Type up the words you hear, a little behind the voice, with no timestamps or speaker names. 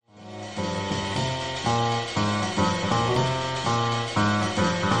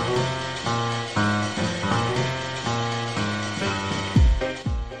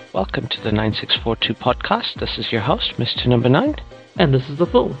Welcome to the 9642 podcast. This is your host, Mr. Number 9. And this is The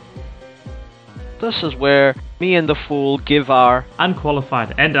Fool. This is where me and the Fool give our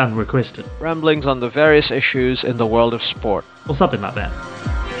Unqualified and unrequested ramblings on the various issues in the world of sport. or something like that.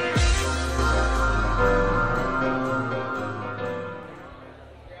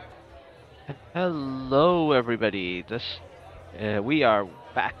 Hello, everybody. We are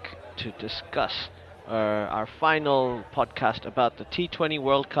back to discuss our final podcast about the T20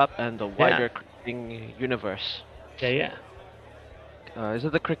 World Cup and the wider cricketing universe. Yeah. Is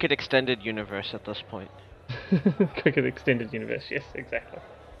it the cricket extended universe at this point? Cricket Extended Universe, yes, exactly.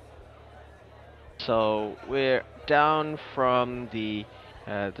 So we're down from the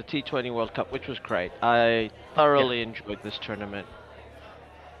T20 World Cup, which was great. I thoroughly enjoyed this tournament.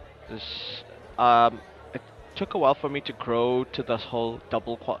 It took a while for me to grow to this whole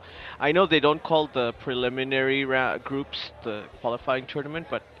I know they don't call the preliminary groups the qualifying tournament,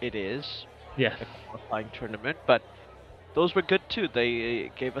 but it is Yeah. a qualifying tournament. But those were good too.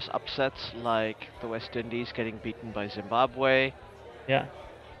 They gave us upsets like the West Indies getting beaten by Zimbabwe Yeah.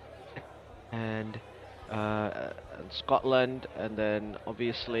 and Scotland, and then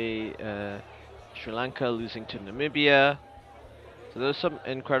obviously Sri Lanka losing to Namibia. So there's some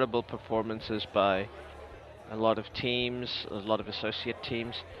incredible performances by a lot of teams, a lot of associate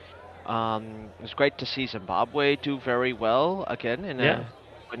teams. It was great to see Zimbabwe do very well again in a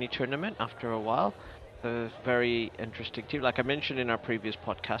T20 tournament after a while. A very interesting team. Like I mentioned in our previous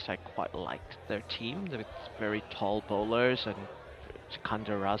podcast, I quite liked their team with very tall bowlers, and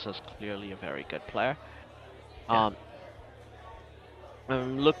Sikandar Raza is clearly a very good player.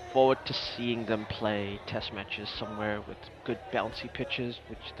 Look forward to seeing them play test matches somewhere with good bouncy pitches,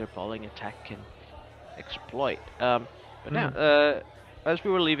 which their bowling attack can exploit. But now, as we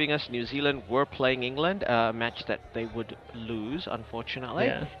were leaving us, New Zealand were playing England, a match that they would lose, unfortunately.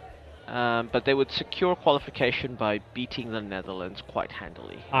 Yeah. But they would secure qualification by beating the Netherlands quite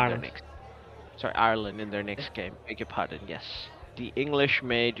handily. Ireland in their next game. Beg your pardon, yes. The English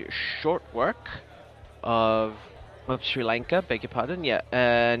made short work of Sri Lanka, beg your pardon,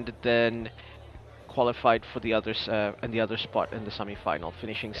 and then qualified for the others and the other spot in the semi-final,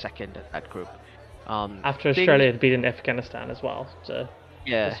 finishing second at that group. After Australia had beaten Afghanistan as well, so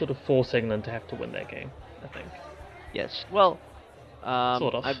to sort of force England to have to win that game, I think. Yes, well,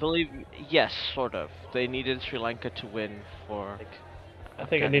 sort of. I believe, yes, sort of. They needed Sri Lanka to win for... I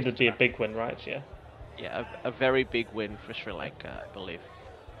think it needed to be a big win, right? Yeah. Yeah, a very big win for Sri Lanka, I believe.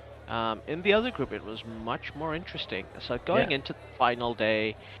 In the other group, it was much more interesting. So going into the final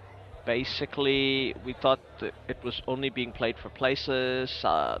day, basically, we thought that it was only being played for places.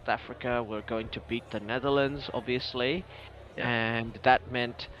 South Africa were going to beat the Netherlands, obviously, and that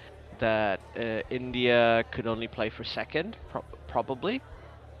meant that India could only play for second, probably,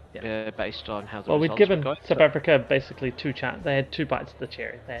 based on how the results we'd given were going. South Africa basically they had two bites of the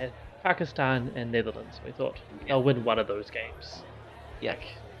cherry. They had Pakistan and Netherlands. We thought they'll win one of those games. Yeah.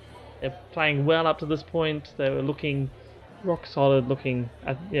 They're playing well up to this point. They were looking rock solid,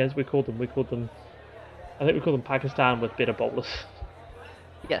 as we called them. I think we called them Pakistan with better bowlers.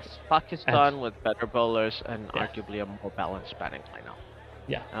 Yes, Pakistan with better bowlers and arguably a more balanced batting lineup.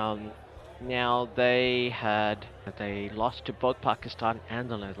 Yeah. Now they lost to both Pakistan and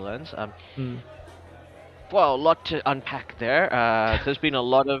the Netherlands. Well, a lot to unpack there. There's been a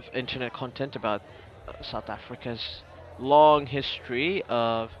lot of internet content about South Africa's long history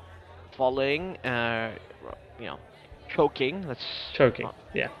of falling, choking. Let's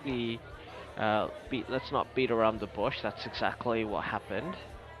not beat around the bush. That's exactly what happened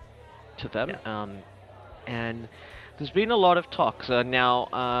to them. Yeah. And there's been a lot of talks. This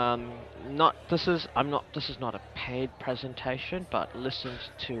is not a paid presentation, but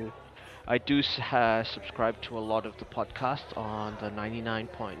I do subscribe to a lot of the podcasts on the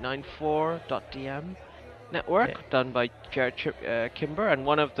 99.94.dm network done by Jared Kimber, and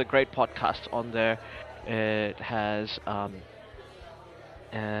one of the great podcasts on there has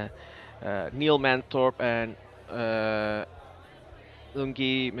Neil Manthorpe and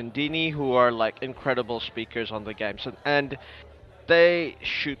Lungi Mendini, who are like incredible speakers on the game. And they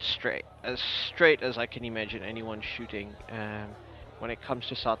shoot straight as I can imagine anyone shooting. When it comes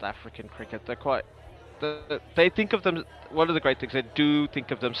to South African cricket, they think of them. One of the great things, they do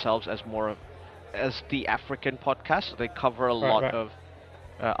think of themselves as as the African podcast. They cover a lot of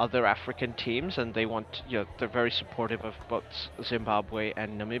other African teams, and they're very supportive of both Zimbabwe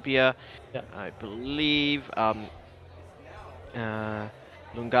and Namibia. Yeah. I believe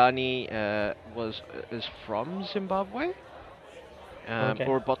Lungani is from Zimbabwe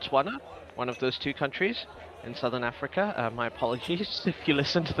or Botswana, one of those two countries. in Southern Africa. My apologies if you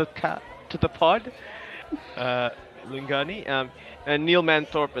listen to to the pod, uh, Lungani. And Neil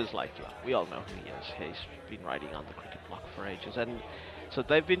Manthorpe is like, yeah, we all know who he is. He's been writing on the cricket block for ages, and so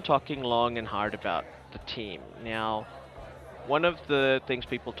they've been talking long and hard about the team. Now, one of the things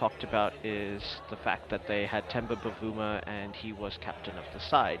people talked about is the fact that they had Temba Bavuma and he was captain of the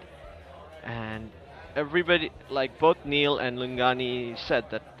side. And everybody, like both Neil and Lungani, said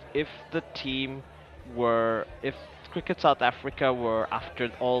that if the team if Cricket South Africa were after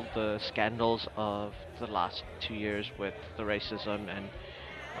all the scandals of the last 2 years with the racism and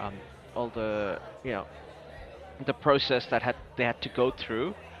all the, the process that they had to go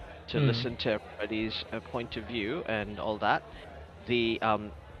through to Hmm. listen to everybody's point of view and all that, the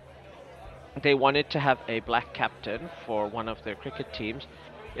they wanted to have a black captain for one of their cricket teams.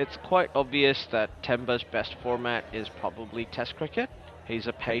 It's quite obvious that Temba's best format is probably Test cricket. He's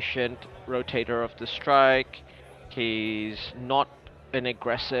a Yeah. patient rotator of the strike. He's not an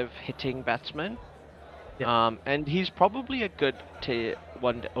aggressive hitting batsman. Yeah. And he's probably a good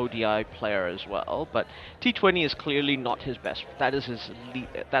one ODI player as well. But T20 is clearly not his best.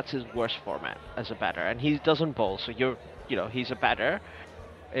 That's his worst format as a batter. And he doesn't bowl, so he's a batter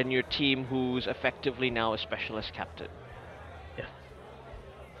in your team who's effectively now a specialist captain. Yeah.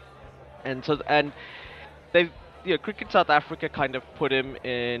 And they've Cricket South Africa kind of put him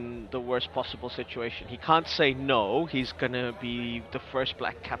in the worst possible situation. He can't say no. He's gonna be the first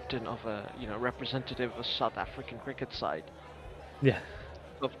black captain of a representative of South African cricket side. Yeah.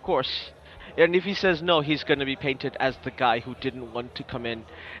 Of course. And if he says no, he's going to be painted as the guy who didn't want to come in.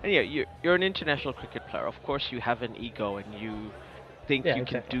 And yeah, you're an international cricket player. Of course, you have an ego and you think Yeah. you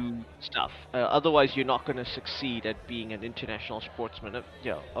can Exactly. do stuff. Otherwise, you're not going to succeed at being an international sportsman of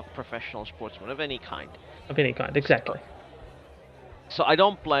professional sportsman of any kind. Of any kind. So, Exactly. so I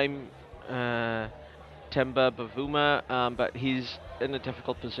don't blame Temba Bavuma, but he's in a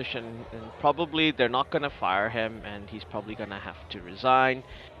difficult position, and probably they're not going to fire him, and he's probably going to have to resign.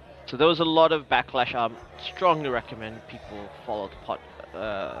 So there was a lot of backlash. Strongly recommend people follow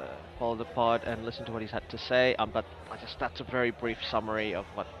the pod and listen to what he's had to say. But that's a very brief summary of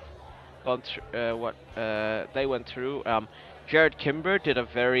what they went through. Jared Kimber did a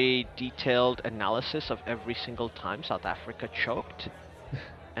very detailed analysis of every single time South Africa choked,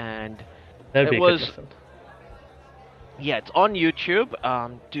 and That would it be a good was listen. yeah, it's on YouTube.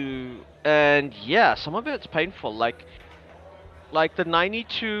 And yeah, some of it's painful. Like the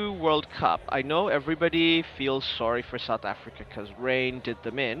 92 World Cup, I know everybody feels sorry for South Africa because rain did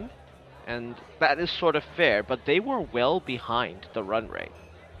them in, and that is sort of fair, but they were well behind the run rate.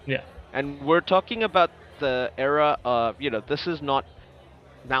 Yeah. And we're talking about the era of, this is not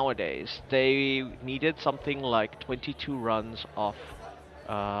nowadays. They needed something like 22 runs off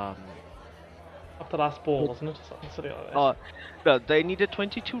um, Off the last ball, wasn't it? Something like that. Uh, no, they needed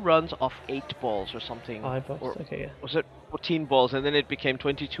 22 runs off 8 balls or something, Five balls. or Okay. Yeah. was it 14 balls, and then it became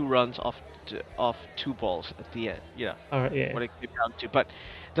 22 runs off 2 balls at the end. All right. Yeah. What it came down to. But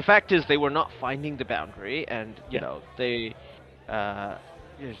the fact is, they were not finding the boundary, and Yeah. they. Uh,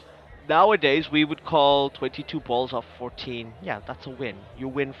 yes, nowadays we would call 22 balls off 14. Yeah, that's a win. You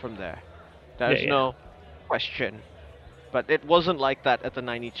win from there. Yeah. There's Yeah. no question. But it wasn't like that at the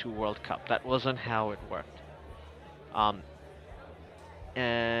 92 World Cup. That wasn't how it worked. Um,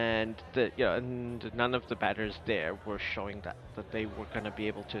 and and none of the batters there were showing that they were going to be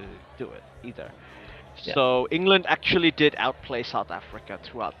able to do it either. Yeah. So England actually did outplay South Africa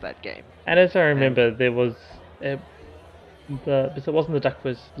throughout that game, And as I and remember, there was uh, because it wasn't the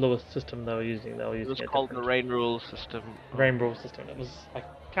Duckworth Lewis system they were using. They were it using was a called the different rain rule system. rain rule system. It was I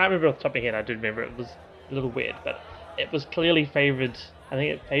can't remember off the top of my head. I do remember it was a little weird, but it was clearly favoured. I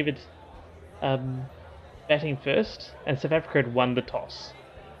think it favoured um, batting first, and South Africa had won the toss,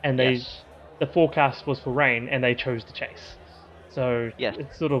 and Yes, the forecast was for rain, and they chose to chase. So yes,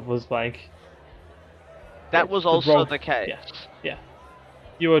 it sort of was like that was the also wrong. the case. Yeah, yeah.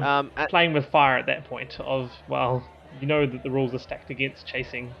 You were And playing with fire at that point. Of well, you know that the rules are stacked against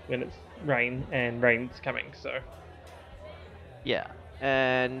chasing when it's rain and rain's coming. So yeah,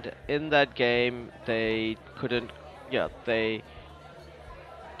 and in that game they couldn't. Yeah, they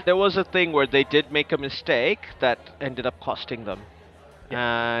there was a thing where they did make a mistake that ended up costing them.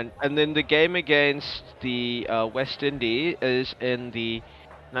 yeah, And then the game against the West Indies is in the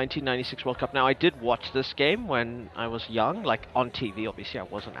 1996 World Cup. Now I did watch this game when I was young, like on TV. Obviously, I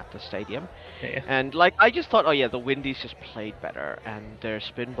wasn't at the stadium, yeah, and like I just thought, oh yeah, the Windies just played better, and their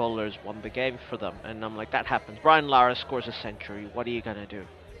spin bowlers won the game for them. And I'm like, that happens. Brian Lara scores a century. What are you gonna do?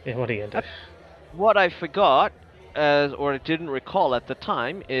 yeah. What are you gonna Uh, do? What I forgot as or didn't recall at the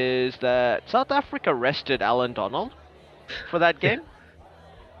time is that South Africa rested Alan Donald for that Yeah. game.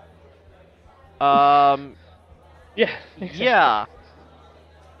 Um, Yeah, exactly. yeah.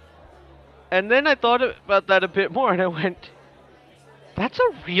 And then I thought about that a bit more, and I went, "That's a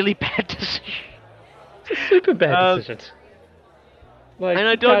really bad decision." It's a super bad Um, decision. and Like,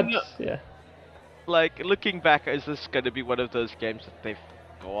 I you don't can't. know. Yeah. Like looking back, is this going to be one of those games that they've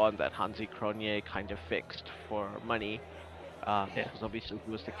gone that Hansi Cronje kind of fixed for money? Yeah. Because obviously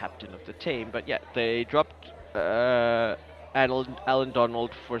he was the captain of the team. But yeah, they dropped Alan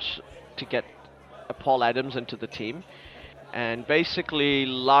Donald to get Paul Adams into the team, and basically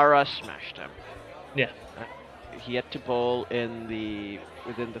Lara smashed him. Yeah. Uh, he had to bowl within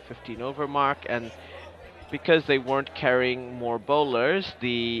the 15 over mark, and because they weren't carrying more bowlers,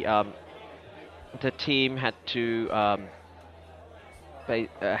 the team had to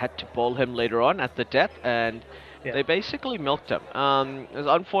bowl him later on at the death, and Yeah. they basically milked him. It was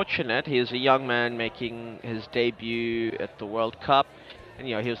unfortunate. He was a young man making his debut at the World Cup, and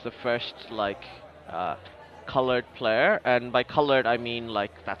he was the first uh, colored player. And by colored, I mean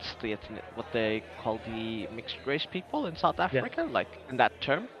like that's what they call the mixed race people in South Yeah. Africa, like in that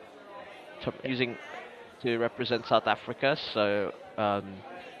term, Yeah. using to represent South Africa. So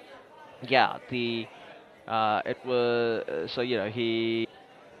yeah, the it was so he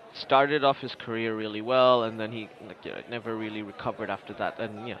started off his career really well, and then he never really recovered after that,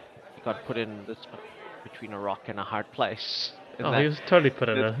 and he got put in this between a rock and a hard place in Oh, he was totally put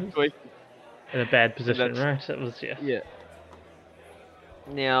that situation. in a bad And position, that's right? It was, yeah. yeah.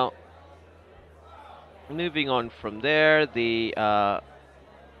 Now moving on from there, they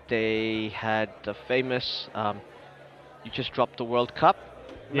had the famous you just dropped the World Cup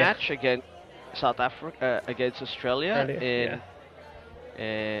Yeah. match against South Africa against Australia Australia.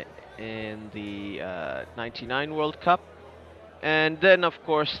 Yeah. uh, in the '99 World Cup. And then, of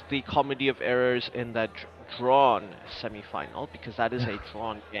course, the comedy of errors in that drawn semi-final, because that is Yeah. a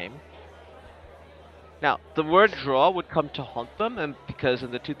drawn game. Now, the word draw would come to haunt them, and because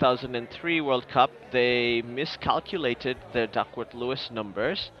in the 2003 World Cup they miscalculated the Duckworth-Lewis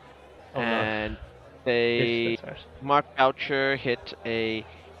numbers, Oh no. and Yes, they that's right. Mark Boucher hit a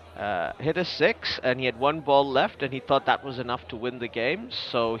six, and he had one ball left, and he thought that was enough to win the game,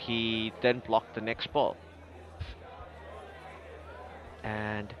 so he then blocked the next ball.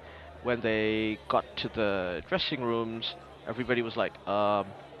 And when they got to the dressing rooms, everybody was like,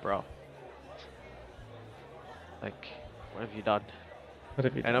 bro, like, what have you done? What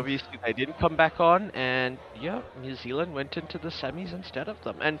have you And done? obviously they didn't come back on, and yeah, New Zealand went into the semis instead of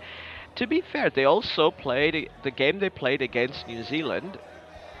them. And to be fair, they also played the game they played against New Zealand,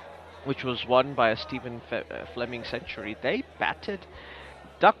 which was won by a Fleming century. They batted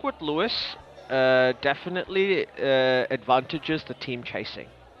Duckworth Lewis. Definitely advantages the team chasing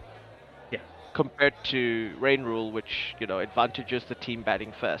Yeah. compared to rain rule, which advantages the team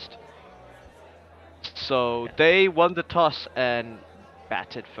batting first. So Yeah. they won the toss and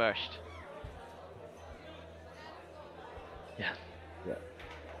batted first. Yeah. Yeah.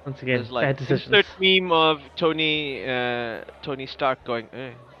 Once There's again, like bad decisions. insert meme of Tony Stark going,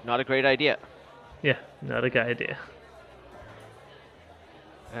 not a great idea. Yeah. Not a good idea.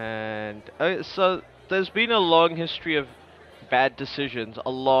 And so there's been a long history of bad decisions,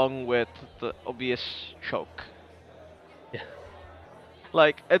 along with the obvious choke. Yeah.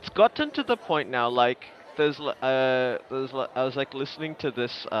 Like it's gotten to the point now. Like I was like listening to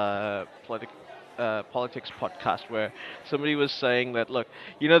this politics podcast where somebody was saying that look,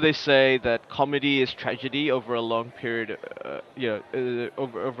 they say that comedy is tragedy over a long period,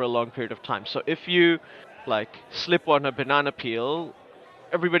 over a long period of time. So if you like slip on a banana peel,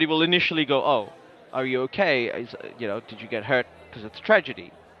 everybody will initially go, oh, are you okay? Did you get hurt? Because it's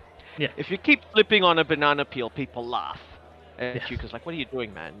tragedy. Yeah. If you keep slipping on a banana peel, people laugh Yeah. at you because like, what are you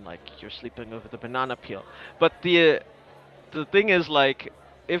doing, man? Like you're sleeping over the banana peel. But the thing is like,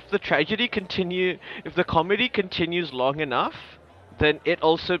 if if the comedy continues long enough, then it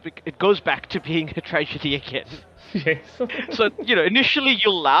goes back to being a tragedy again. Yes. So initially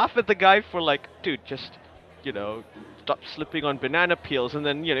you'll laugh at the guy for like, dude, just you know, stop slipping on banana peels, and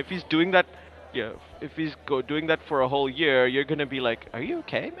then if he's doing that, if he's doing that for a whole year, you're gonna be like, are you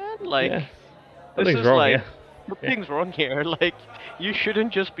okay, man? Like, Yeah. this Something's is wrong like here. Yeah. something's wrong here. Like, you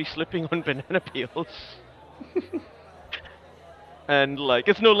shouldn't just be slipping on banana peels. And like,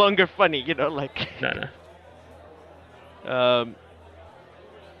 it's no longer funny, like. No, no. um,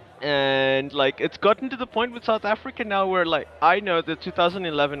 and like, it's gotten to the point with South Africa now where like, I know the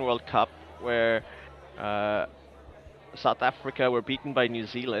 2011 World Cup where South Africa were beaten by New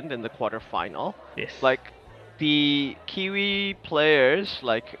Zealand in the quarterfinal. Yes. Like, the Kiwi players,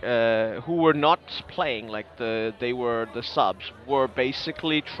 who were not playing, they were the subs, were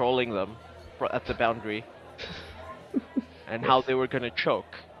basically trolling them at the boundary and Yes. how they were gonna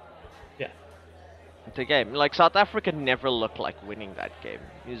choke Yeah. the game. Like South Africa never looked like winning that game.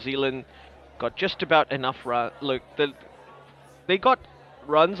 New Zealand got just about enough run. Look, they got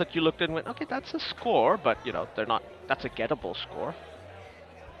runs that you looked at and went, okay, that's a score, but they're not. That's a gettable score.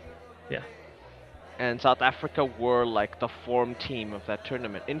 Yeah. And South Africa were like the form team of that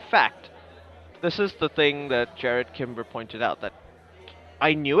tournament. In fact, this is the thing that Jared Kimber pointed out, that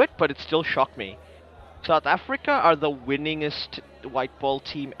I knew it, but it still shocked me. South Africa are the winningest white ball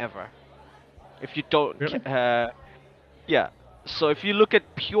team ever. If you don't, Really? yeah. So if you look at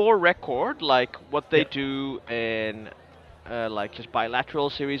pure record, like what they Yeah. do in like just bilateral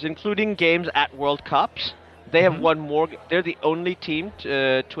series, including games at World Cups, they have Mhm. won more. They're the only team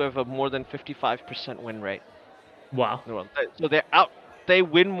to have a more than 55% win rate. Wow. Well, so they're out. They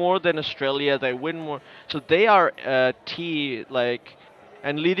win more than Australia. They win more. So they are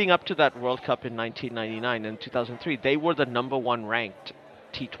and leading up to that World Cup in 1999 and 2003, they were the number one ranked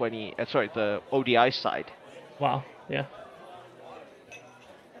T20. Sorry, the ODI side. Wow. Yeah.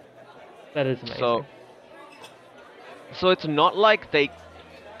 That is So amazing. it's not like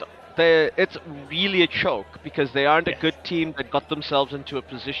it's really a choke because they aren't a Yes. good team that got themselves into a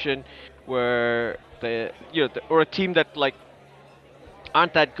position where or a team that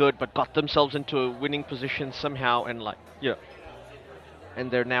aren't that good but got themselves into a winning position somehow and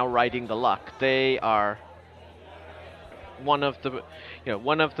and they're now riding the luck. They are one of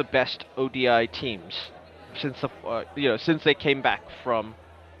the best ODI teams since they came back uh, from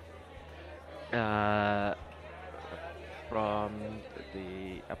from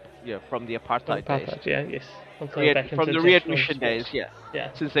the From apartheid days, apartheid. Yeah. Yes. Once they were back from into the international readmission days, sport. yeah,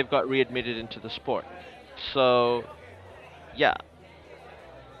 Yeah. since they've got readmitted into the sport. So yeah,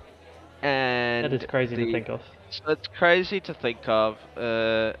 That is and crazy to the think of. so it's crazy to think of,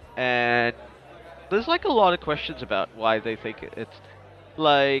 and there's like a lot of questions about why they think it's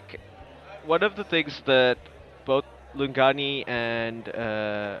like one of the things that both Lungani and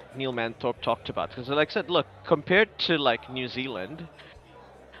Neil Manthorpe talked about, because like I said, look, compared to like New Zealand,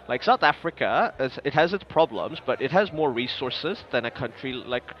 like South Africa, it has its problems, but it has more resources than a country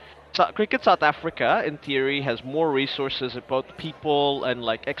like Cricket South Africa. In theory, has more resources, both people and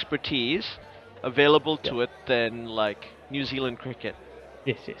like expertise, available Yeah. to it than like New Zealand cricket.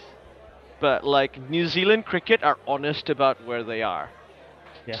 Yes. Yes. But like New Zealand cricket are honest about where they are.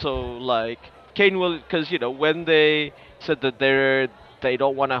 Yeah. So like Kane will, because when they said that they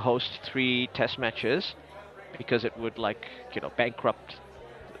don't want to host 3 test matches because it would bankrupt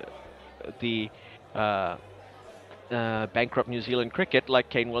the uh, bankrupt New Zealand cricket. Like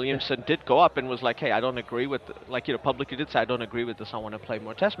Kane Yeah. Williamson did go up and was like, hey, I don't agree with publicly did say I don't agree with this. I want to play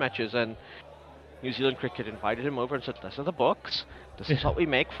more test matches. And New Zealand cricket invited him over and said, "These are the books. This is Yeah. what we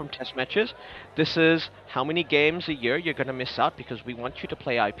make from test matches. This is how many games a year you're going to miss out because we want you to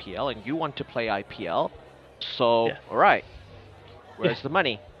play IPL and you want to play IPL. So, Yeah. all right, Yeah. where's the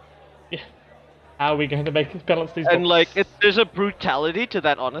money?" Yeah. How are we going to balance these And books? there's a brutality to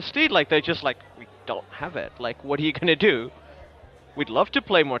that honesty. Like they're just like, we don't have it. Like, what are you going to do? We'd love to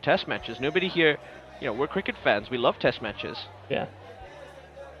play more test matches. Nobody here, we're cricket fans. We love test matches. Yeah.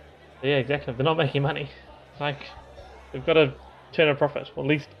 Yeah. Exactly. They're not making money. It's like they've got to turn a profit, or at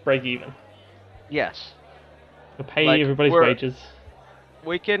least break even. Yes. To pay Like everybody's wages.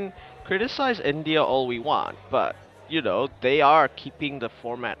 we can criticize India all we want, but they are keeping the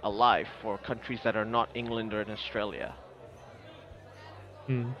format alive for countries that are not England or in Australia.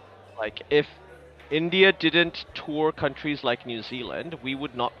 Hmm. Like if India didn't tour countries like New Zealand, we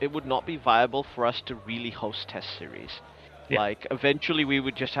would not it would not be viable for us to really host test series. Yeah. Like eventually we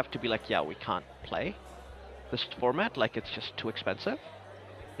would just have to be like, yeah, we can't play this format, like it's just too expensive.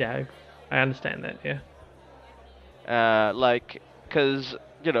 Yeah. I understand that. Yeah. Cuz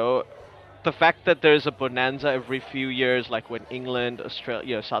the fact that there's a bonanza every few years, like when England,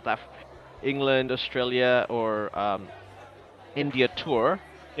 Australia, England, Australia, or India tour,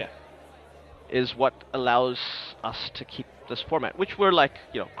 Yeah. is what allows us to keep this format, which we're like,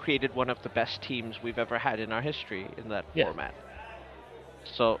 created one of the best teams we've ever had in our history in that Yeah. format.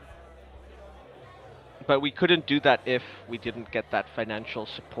 So, but we couldn't do that if we didn't get that financial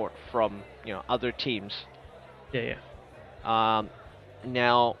support from, other teams. Yeah. Yeah. Um,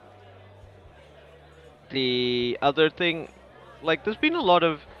 Now, the other thing, like, there's been a lot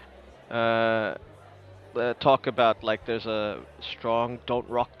of uh, talk about like there's a strong "don't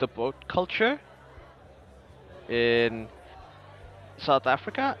rock the boat" culture in South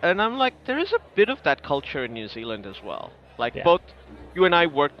Africa, and I'm like, there is a bit of that culture in New Zealand as well. Like Yeah. both you and I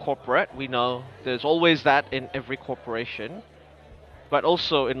work corporate, we know there's always that in every corporation, but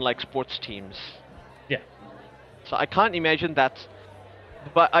also in like sports teams. Yeah. So I can't imagine that.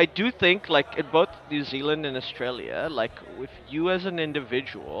 But I do think, like in both New Zealand and Australia, like if you as an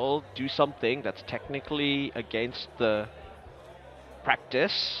individual do something that's technically against the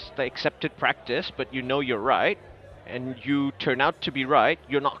practice, the accepted practice, but you know you're right, and you turn out to be right,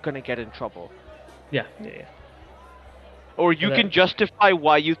 you're not going to get in trouble. Yeah. Yeah. Yeah. Or And you can justify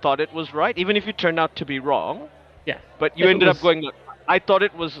why you thought it was right, even if you turned out to be wrong, yeah. but you If it ended up was, going, "Look, I thought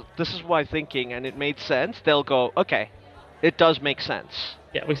it was, this is my thinking, and it made sense." They'll go, okay, it does make sense.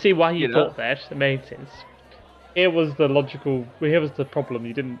 yeah, we see why you You know? thought that. It made sense. Here was the logical. Here was the problem.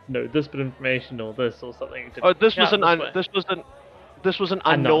 You didn't know this bit of information or this or something. To Or this was yeah, an this way. this was an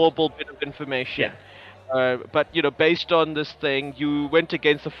Unknown. unknowable bit of Yeah. information. But based on this thing, you went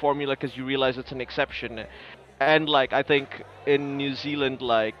against the formula because you realize it's an exception. And like I think in New Zealand,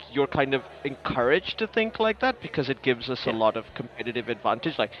 like you're kind of encouraged to think like that because it gives us a Yeah. lot of competitive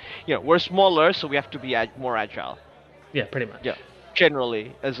advantage. Like, we're smaller, so we have to be more agile. Yeah. Pretty much. Yeah,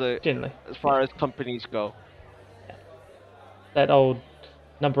 generally, Generally. as Yeah. far as companies go. Yeah. That old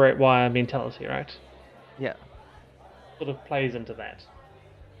number 8 wire mentality, right? Yeah, Sort of plays into that.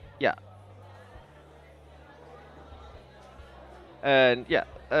 yeah, and yeah,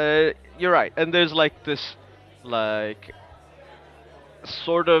 you're right. And there's like this, like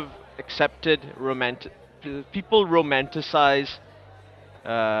sort of accepted romantic. People romanticize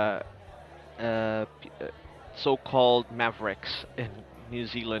uh, so-called mavericks in New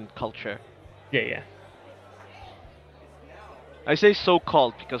Zealand culture. Yeah. Yeah. I say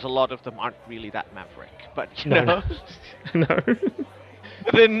so-called because a lot of them aren't really that maverick, but No. No. No.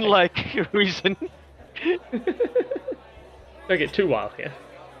 within like reason. Don't get too wild here.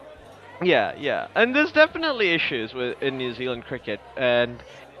 Yeah, yeah, and there's definitely issues with in New Zealand cricket, and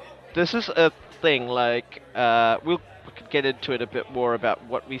this is a thing. Like, we could get into it a bit more about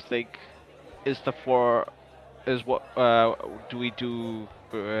what we think is the for is what do we do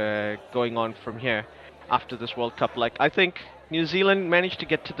going on from here after this World Cup. Like, I think New Zealand managed to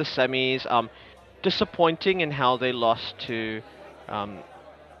get to the semis. Disappointing in how they um, lost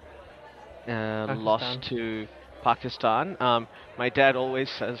Pakistan. to Pakistan. My dad always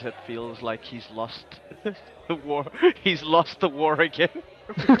says it feels like he's lost the war. He's lost the war again.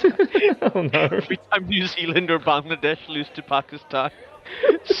 every time, Oh no. every time New Zealand or Bangladesh lose to Pakistan.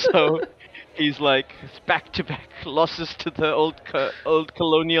 So he's like, it's back-to-back losses to the old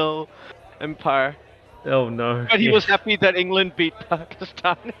colonial empire. Oh no. But he was Yes. happy that England beat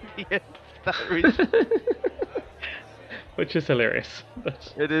Pakistan in the end for that reason. Which is hilarious.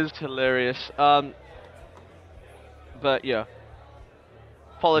 But It is hilarious. But yeah,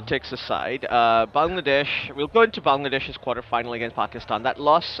 politics aside, Bangladesh. We'll go into Bangladesh's quarterfinal against Pakistan. That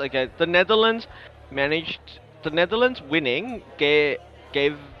loss against the Netherlands managed. The Netherlands winning gave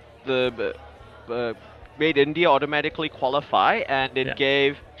the made India automatically qualify, and yeah.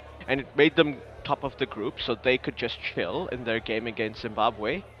 it made them top of the group, so they could just chill in their game against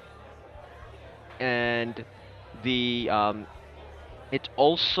Zimbabwe. And the it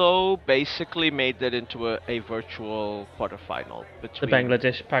also basically made that into a virtual quarterfinal The between.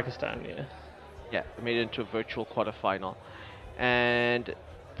 Bangladesh Pakistan, yeah. Yeah, it made it into a virtual quarterfinal, and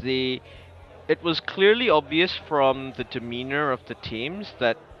the it was clearly obvious from the demeanor of the teams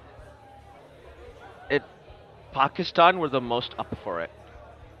that it Pakistan were the most up for it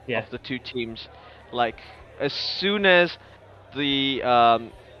Yeah. of the two teams. Like as soon as the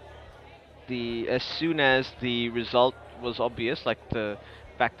um, as soon as the result was obvious, like the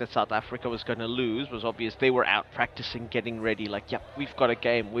fact that South Africa was going to lose was obvious, they were out practicing, getting ready. Like, yep, we've got a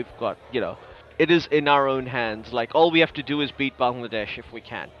game. We've got, it is in our own hands. Like, all we have to do is beat Bangladesh if we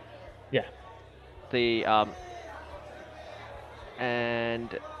can. Yeah. The and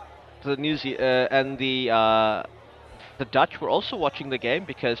the and the Dutch were also watching the game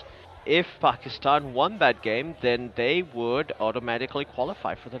because if Pakistan won that game, then they would automatically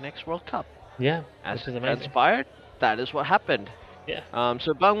qualify for the next World Cup. Yeah. As Which is it amazing. transpired, that is what happened. Yeah.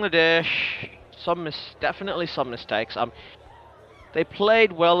 So Bangladesh, definitely some mistakes. They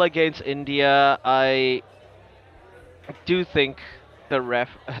played well against India. I do think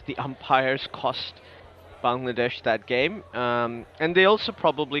the umpires cost Bangladesh that game, and they also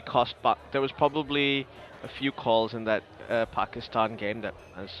probably cost. There was probably a few calls in that Pakistan game that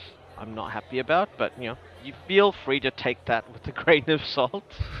I'm not happy about. But you feel free to take that with a grain of salt.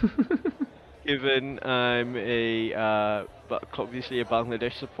 Given I'm obviously a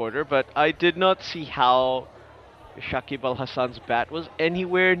Bangladesh supporter, but I did not see how Shakib Al Hassan's bat was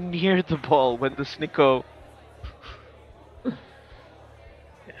anywhere near the ball when the Snicko.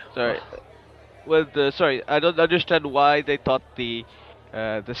 Yeah. Sorry, Ugh. sorry, I don't understand why they thought the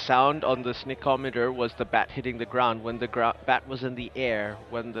sound on the snickometer was the bat hitting the ground when the bat was in the air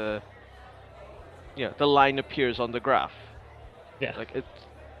when the line appears on the graph. Yeah. Like it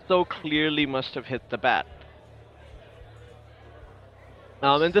so clearly must have hit the bat.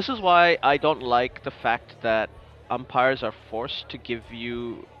 And this is why I don't like the fact that umpires are forced to give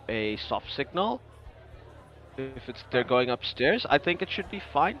you a soft signal if they're Right. going upstairs. I think it should be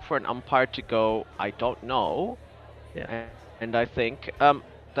fine for an umpire to go, I don't know, Yeah. and I think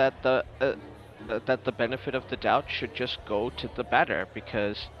that that the benefit of the doubt should just go to the batter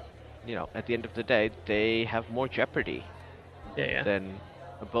because at the end of the day they have more jeopardy Yeah. Yeah. than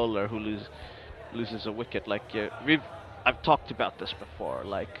a bowler who loses a wicket. Like I've talked about this before.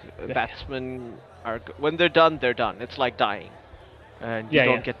 Like Yeah. batsmen when they're done, they're done. It's like dying, and you Yeah.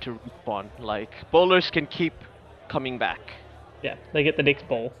 don't Yeah. get to respawn. Like bowlers can keep coming back. Yeah. They get the next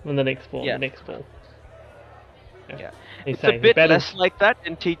ball and the next ball and Yeah, the next ball. Yeah. yeah. He's It's a saying the bit batters. less like that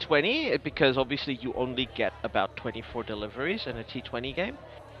in T20 because obviously you only get about 24 deliveries in a T20 game.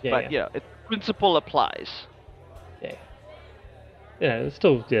 Yeah. But Yeah. yeah, the principle applies. Yeah. It's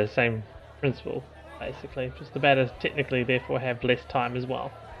still the same principle basically. Just the batters technically therefore have less time as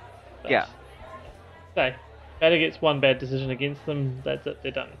well. But Yeah, so batter gets one bad decision against them. That's it.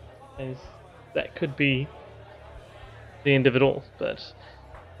 They're done. And that could be the end of it all. But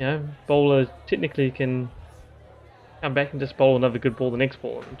bowler technically can come back and just bowl another good ball the next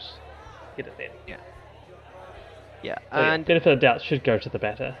ball and get it then. yeah, yeah. So yeah, And benefit of doubt should go to the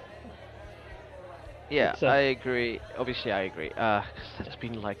batter. yeah, It's I agree. Obviously, I agree. 'Cause that's yeah.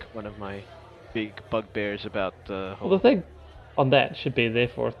 been like one of my big bugbears about the Well, the whole. thing on that should be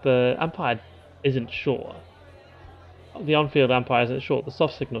therefore if the umpire isn't sure, the on-field umpire isn't sure, the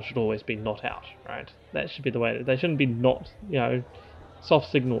soft signal should always be not out, right? That should be the way. They shouldn't be not, soft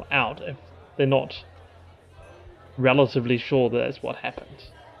signal out if they're not relatively sure that that's what happened.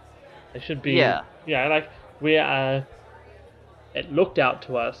 They should be, Yeah, like we are. It looked out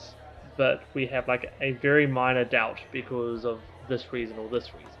to us, but we have like a very minor doubt because of this reason or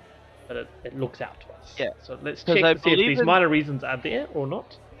this reason. But it looks out to us. yeah. So let's Because check I to see if believe these in minor reasons are there or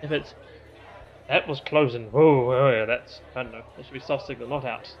not. If it's that was closing, oh, that's I don't know. It should be soft signal, not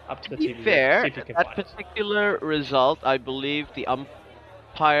out. Up to to the be TV. fair, See if you can that find it. particular result, I believe the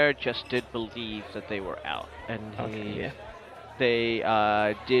umpire just did believe that they were out, and Okay, yeah, they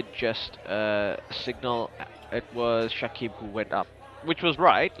did just signal it was Shakib who went up, which was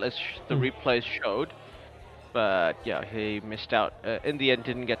right, as the mm, replays showed. But yeah, he missed out. In the end,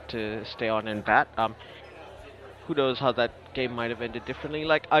 didn't get to stay on and bat. Who knows how that game might have ended differently?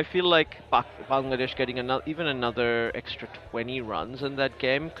 Like I feel like Bangladesh getting another extra 20 runs in that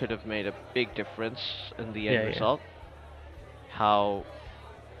game could have made a big difference in the end yeah, yeah, result. How,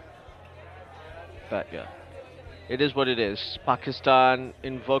 but yeah. It is what it is. Pakistan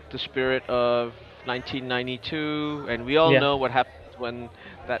invoked the spirit of 1992, and we all yeah. know what happens when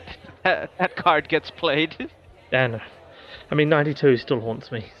that that card gets played. And I mean, 92 still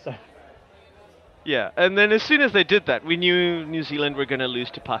haunts me. So Yeah, and then as soon as they did that, we knew New Zealand were going to lose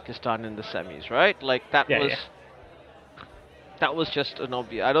to Pakistan in the semis, right? Like yeah, yeah. that was just an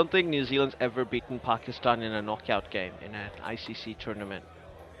obvious. I don't think New Zealand's ever beaten Pakistan in a knockout game in an ICC tournament.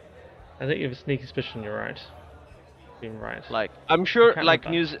 I think you have a sneaky suspicion you're right. Being right. Like I'm I sure, can't like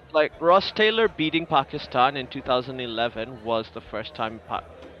remember. like Ross Taylor beating Pakistan in 2011 was the first time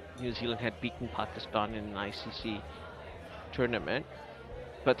New Zealand had beaten Pakistan in an ICC tournament.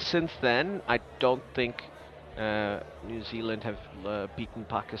 But since then, I don't think New Zealand have beaten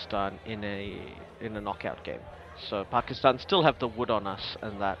Pakistan in a knockout game. So Pakistan still have the wood on us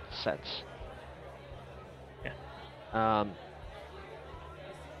in that sense. Yeah. Um,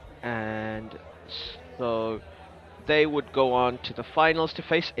 and so they would go on to the finals to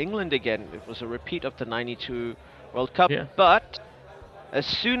face England again. It was a repeat of the 92 World Cup. Yeah. But as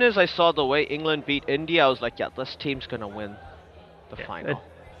soon as I saw the way England beat India, I was like, yeah, this team's going to win the Yeah. final.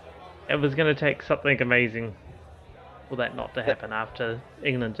 It was going to take something amazing for that not to Uh, happen after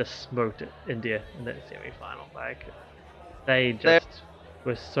England just smoked India in that semi-final. Like they they just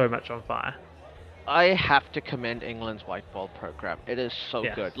were so much on fire. I have to commend England's white ball program. It is so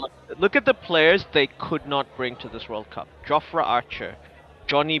Yeah. good. Look at the players they could not bring to this World Cup. Jofra Archer,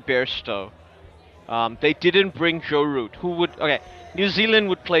 Johnny Bairstow. They didn't bring Joe Root. Who would? Okay, New Zealand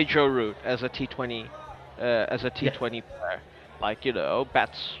would play Joe Root as a T20, as a Yeah. T20 player. Like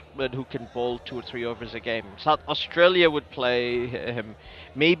batsman who can bowl 2 or 3 overs a game. South Australia would play him.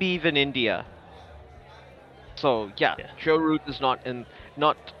 Maybe even India. So yeah, Yeah. Joe Root is not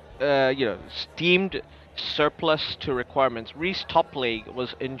deemed surplus to requirements. Reece Topley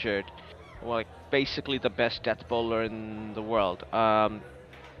was injured, like basically the best death bowler in the world.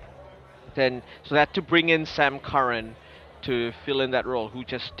 Then so they had to bring in Sam Curran to fill in that role, who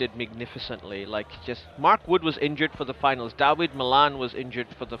just did magnificently. Like just Mark Wood was injured for the finals. David Milan was injured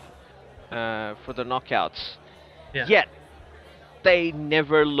for the knockouts. Yeah. Yet they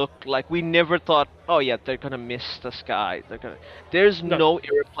never looked like we never thought, oh yeah, they're gonna miss this guy. There's No, no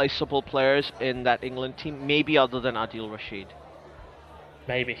irreplaceable players in that England team, maybe other than Adil Rashid.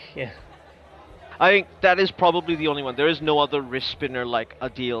 maybe. Yeah. I think that is probably the only one. There is no other wrist spinner like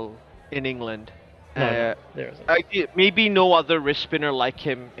Adil in England. No, no, Uh, there isn't. maybe no other wrist spinner like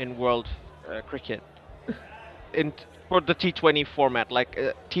him in world cricket. In for the T20 format, like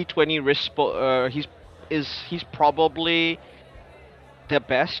T20 he's probably the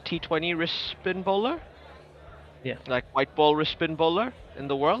best T20 wrist spin bowler, Yeah, like white ball wrist spin bowler in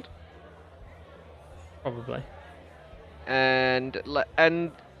the world. probably. And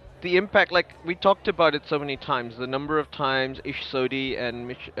the impact, like we talked about it so many times, the number of times Ish Sodhi and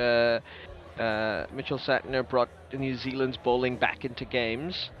Mitchell Santner brought New Zealand's bowling back into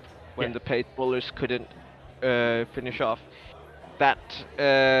games when Yeah. the pace bowlers couldn't finish off. That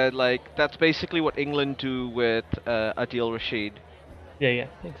that's basically what England do with Adil Rashid. Yeah, yeah,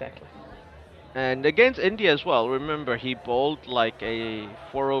 exactly. And against India as well, remember he bowled like a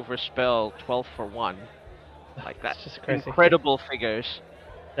 4 over spell, 12 for 1. Like that. It's just crazy. Yeah. Incredible figures.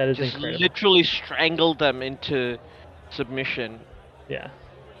 That is Just incredible. literally strangled them into submission. Yeah.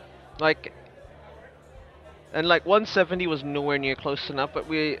 Like, and like 170 was nowhere near close enough, but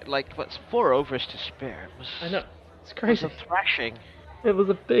we, like, what's 4 overs to spare? It was, I know. It's it was a crazy. thrashing. It was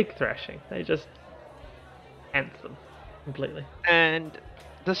a big thrashing. They just ant them completely. And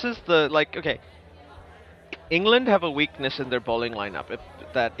this is the, like, okay, England have a weakness in their bowling lineup.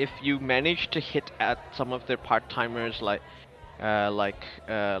 That if you manage to hit at some of their part-timers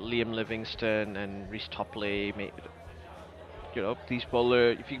Liam Livingston and Reece Topley, these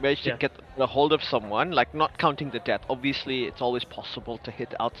bowler. If you manage to Yeah. get a hold of someone, like not counting the death, obviously it's always possible to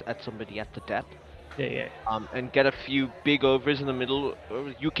hit out at somebody at the death, Yeah, yeah. and get a few big overs in the middle,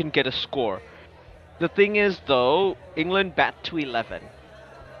 you can get a score. The thing is, though, England bat to 11.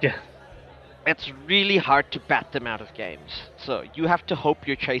 Yeah. It's really hard to bat them out of games. So you have to hope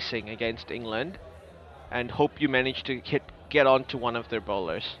you're chasing against England, and hope you manage to get onto one of their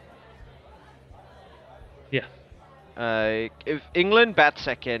bowlers. Yeah. If England bat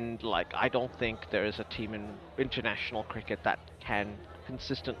second, like I don't think there is a team in international cricket that can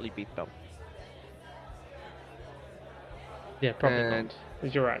consistently beat them. Yeah, probably And not.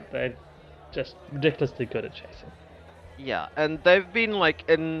 Because you're right. They're just ridiculously good at chasing. yeah, and they've been like,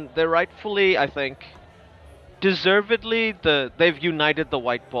 and they're rightfully, I think, deservedly they've united the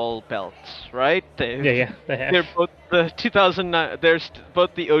white ball belts, right? Yeah, yeah, they have. They're both the 2009.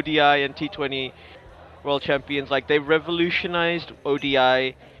 Both the ODI and T20 world champions. Like they revolutionized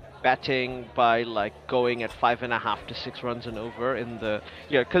ODI batting by like going at 5.5 to 6 runs and over in the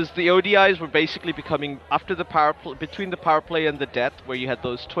because the ODIs were basically becoming after the between the power play and the death, where you had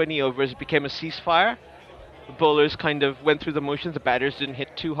those 20 overs, it became a ceasefire. The bowlers kind of went through the motions. The batters didn't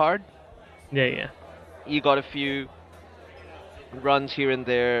hit too hard. Yeah, yeah. You got a few runs here and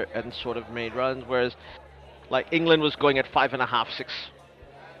there and sort of made runs, whereas like England was going at 5.5, 6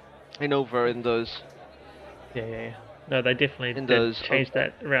 and over in those Yeah, yeah, yeah. No, they definitely in did those change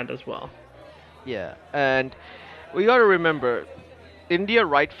that around as well. yeah. And we got to remember, India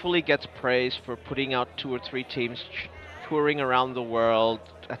rightfully gets praise for putting out 2 or 3 teams, touring around the world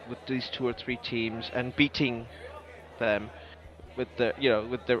with these 2 or 3 teams and beating them with their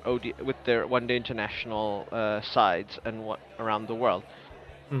with their one-day international sides and what around the world.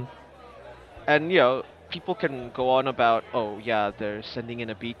 Hmm. And people can go on about, oh yeah, they're sending in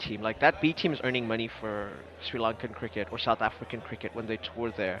a B team. Like that B team is earning money for Sri Lankan cricket or South African cricket when they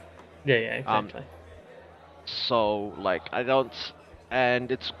tour there. Yeah, yeah, Um, exactly. So like I don't,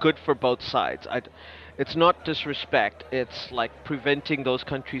 and it's good for both sides. It's not disrespect. It's like preventing those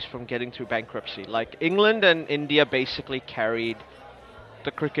countries from getting through bankruptcy. Like England and India basically carried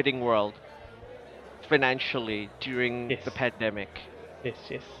the cricketing world financially during Yes, the pandemic. yes,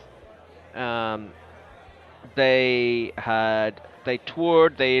 yes. Um, they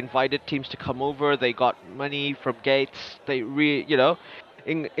toured. They invited teams to come over. They got money from Gates. India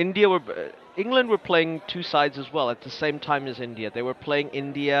England were playing 2 sides as well at the same time as India. They were playing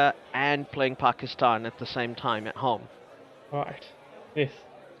India and playing Pakistan at the same time at home. Right. Yes.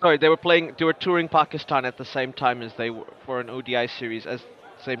 Sorry, they were touring Pakistan at the same time as they were for an ODI series. At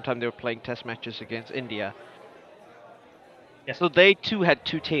the same time they were playing test matches against India. Yeah. So they too had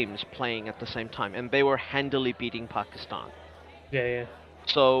two teams playing at the same time, and they were handily beating Pakistan. Yeah, yeah.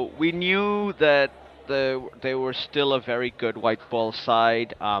 So we knew that they were still a very good white ball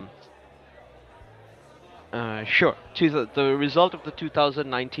side. Sure, the result of the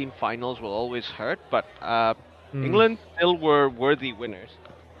 2019 finals will always hurt, but Hmm. England still were worthy winners.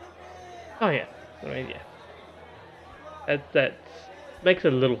 Oh yeah. I mean, yeah. That makes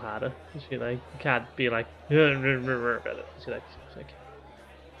it a little harder. You like you can't be like about it. It's like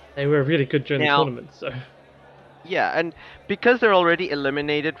they were really good during the Now, tournament, so yeah, and because they're already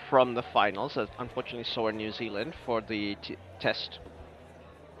eliminated from the finals, as unfortunately so are New Zealand for the Test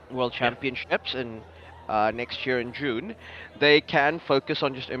World yeah, Championships in next year in June, they can focus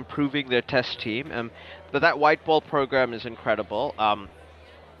on just improving their Test team. But that white ball program is incredible.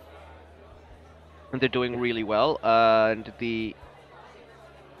 And they're doing yeah, really well.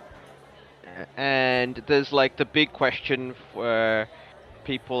 And there's like the big question where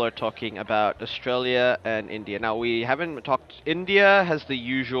people are talking about Australia and India. Now we haven't talked. India has the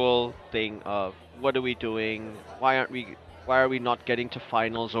usual thing of what are we doing? Why are we not getting to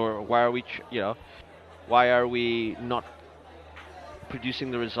finals? Or why are we? Why are we not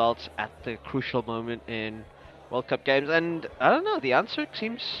producing the results at the crucial moment in World Cup games? And I don't know. The answer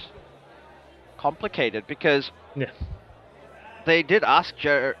seems complicated because yeah, they did ask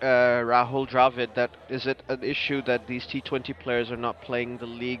Rahul Dravid that is it an issue that these T20 players are not playing the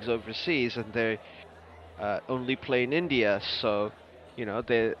leagues overseas and they only play in India? So,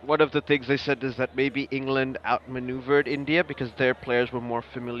 one of the things they said is that maybe England outmaneuvered India because their players were more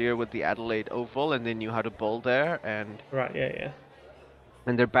familiar with the Adelaide Oval and they knew how to bowl there, right, yeah, yeah,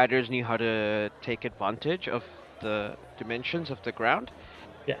 and their batters knew how to take advantage of the dimensions of the ground.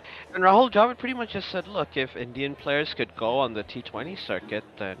 yeah, And Rahul Dravid pretty much just said, look, if Indian players could go on the T20 circuit,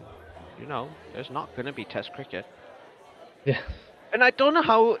 then, there's not going to be Test cricket. yeah, And I don't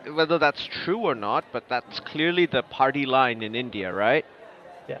know whether that's true or not, but that's clearly the party line in India, right?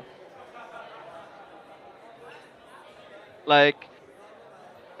 yeah, Like,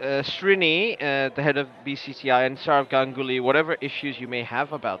 Srini, the head of BCCI, and Saurav Ganguly, whatever issues you may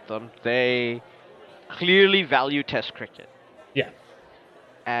have about them, they clearly value Test cricket. yeah,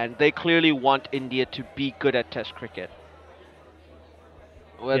 And they clearly want India to be good at Test cricket.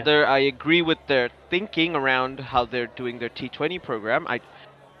 yeah, Whether I agree with their thinking around how they're doing their T20 program, I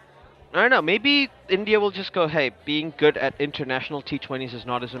don't know. Maybe India will just go, hey, being good at international T20s is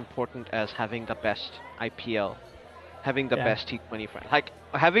not as important as having the best IPL, having the yeah, best T20 franchise. Like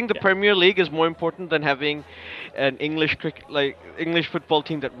having the yeah. Premier League is more important than having an English football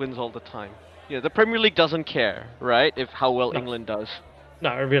team that wins all the time. Yeah, the Premier League doesn't care, right? If how well No, England does. no,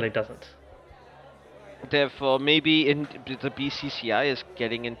 it really doesn't. Therefore, maybe in the BCCI is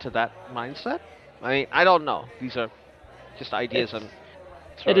getting into that mindset. I mean, I don't know. These are just ideas It's I'm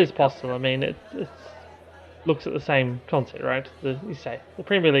it throwing is out possible. there. I mean, it looks at the same concept, right? You say the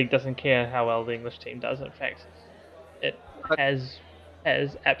Premier League doesn't care how well the English team does. In fact, it But has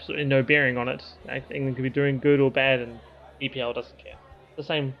absolutely no bearing on it. Like, England could be doing good or bad, and EPL doesn't care. The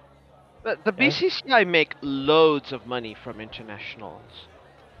same, the you know? BCCI make loads of money from internationals.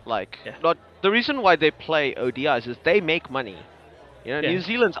 Like, Yeah, not the reason why they play ODIs is they make money. yeah, New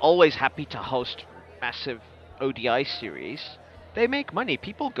Zealand's always happy to host massive ODI series. They make money.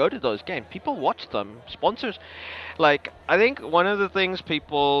 People go to those games. People watch them. Sponsors, like, I think one of the things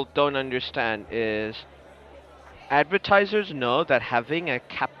people don't understand is advertisers know that having a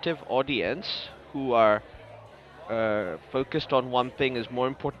captive audience who are focused on one thing is more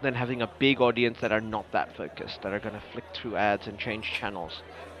important than having a big audience that are not that focused, that are going to flick through ads and change channels.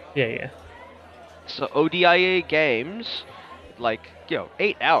 yeah, yeah, So ODIA games, like,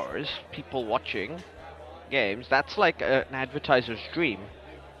 8 hours, people watching games, that's like an advertiser's dream.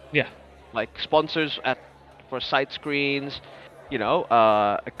 yeah, Like sponsors for site screens,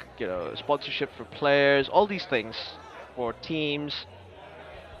 sponsorship for players, all these things for teams.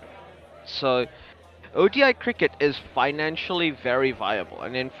 So ODI cricket is financially very viable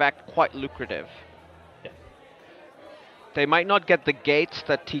and in fact quite lucrative. yeah, They might not get the gates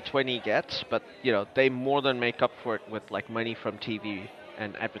that T20 gets, but they more than make up for it with like money from TV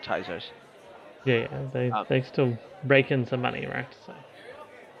and advertisers. yeah, yeah. Um, They still rake in some money, right? So,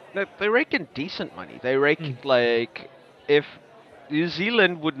 they rake in decent money. They rake mm, like if New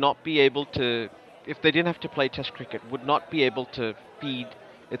Zealand would not be able to, if they didn't have to play Test cricket, would not be able to feed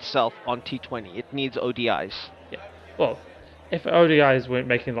itself on T20. It needs ODIs. yeah. Well, if ODIs weren't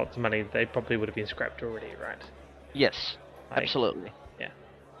making lots of money, they probably would have been scrapped already, right? Yes, Like, absolutely. yeah.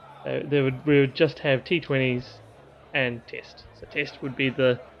 We would just have T20s and Test. So Test would be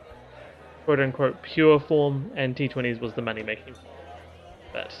the quote unquote pure form, and T20s was the money making form.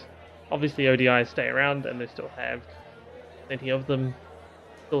 But obviously ODIs stay around, and they still have plenty of them.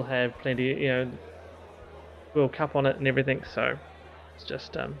 Still have plenty, World Cup on it and everything. So it's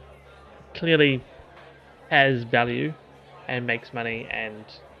just clearly has value and makes money and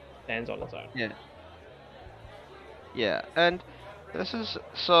stands on its own. Yeah, yeah, and this is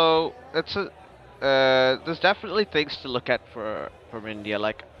so it's a there's definitely things to look at for from India.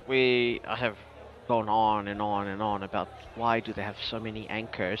 Like I have gone on and on and on about why do they have so many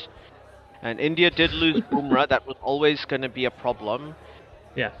anchors, and India did lose Bumrah. That was always going to be a problem.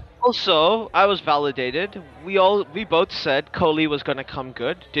 Yeah, Also, I was validated. We both said Kohli was going to come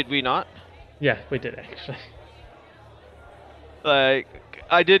good, did we not? yeah, we did actually. Like,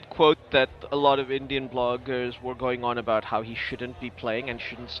 I did quote that a lot of Indian bloggers were going on about how he shouldn't be playing and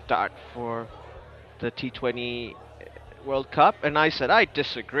shouldn't start for the T20 World Cup, and I said I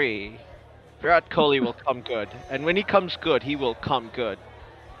disagree. Virat Kohli will come good, and when he comes good, he will come good.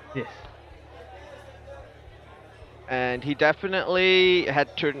 Yes. And he definitely had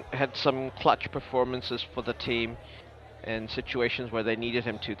some clutch performances for the team in situations where they needed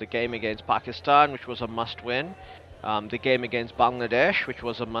him to. The game against Pakistan, which was a must-win. The game against Bangladesh, which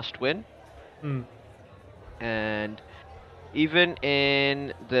was a must-win. Mm. And even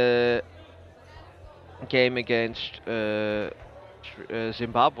in the game against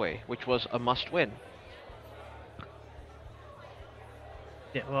Zimbabwe, which was a must-win.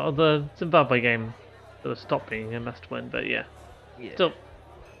 Yeah, well, the Zimbabwe game sort of stopped being a must win, but yeah. Yeah. Still,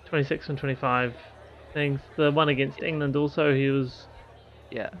 26 and 25 things. The one against England also, he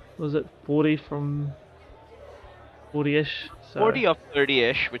Yeah. was it 40 from 40-ish? So, 40 of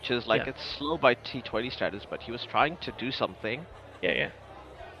 30-ish, which is like yeah, it's slow by T20 status, but he was trying to do something. yeah, yeah.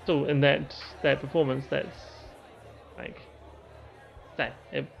 Still, in that performance, that's like,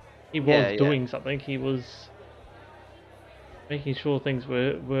 he was Yeah, yeah. doing something. He was making sure things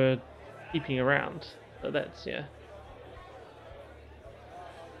were keeping around. So that's, yeah.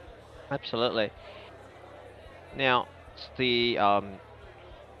 Absolutely. Now, the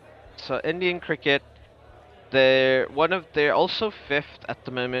so Indian cricket, they're also fifth at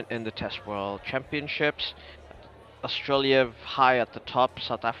the moment in the Test World Championships. Australia high at the top,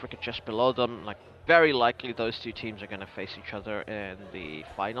 South Africa just below them. Like very likely those two teams are going to face each other in the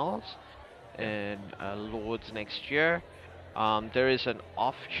finals Yeah. in Lords next year. There is an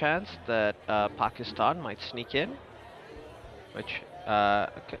off chance that Pakistan might sneak in, which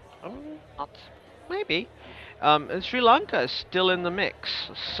okay, not maybe. And Sri Lanka is still in the mix,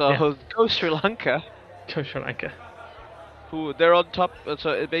 Yeah. so go Sri Lanka. Go Sri Lanka. Who they're on top.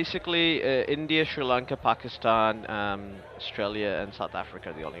 Basically, India, Sri Lanka, Pakistan, Australia, and South Africa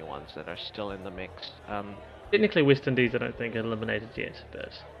are the only ones that are still in the mix. Technically, West Indies I don't think are eliminated yet,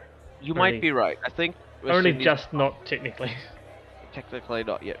 but You might only be right. I think West only Indies just not technically. technically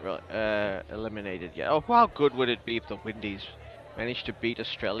not yet eliminated yet. Oh, how good would it be if the Windies managed to beat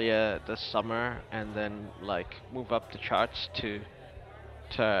Australia this summer and then like move up the charts to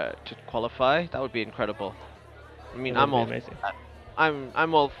qualify? That would be incredible. I mean, That would I'm be all amazing.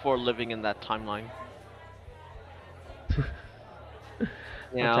 I'm all for living in that timeline.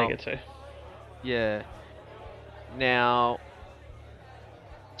 I'll take Now, it too. yeah. Now,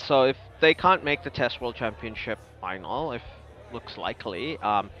 so if they can't make the Test World Championship final, if looks likely,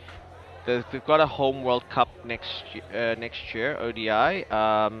 they've got a home World Cup next year, ODI.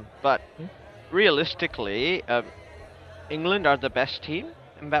 But Hmm? realistically, England are the best team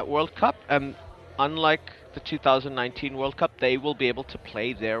in that World Cup, and unlike the 2019 World Cup, they will be able to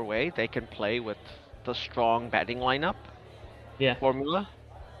play their way. They can play with the strong batting lineup Yeah. formula.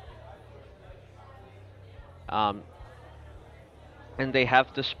 Um, and they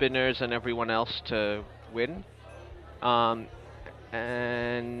have the spinners and everyone else to win. Um,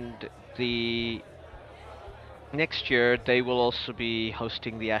 and the next year they will also be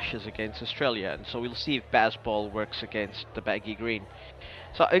hosting the Ashes against Australia, and so we'll see if Bazball works against the baggy green.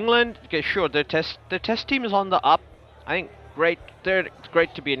 So England, okay, sure, their test team is on the up. I think great. It's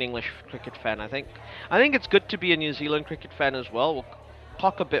great to be an English cricket fan. I think it's good to be a New Zealand cricket fan as well. We'll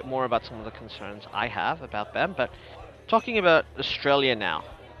talk a bit more about some of the concerns I have about them, but talking about Australia now.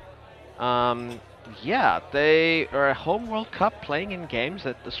 Um, yeah, they are a home World Cup playing in games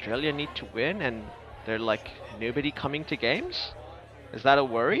that Australia need to win, and they're like nobody coming to games. Is that a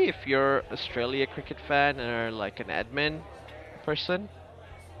worry if you're Australia cricket fan or like an admin person?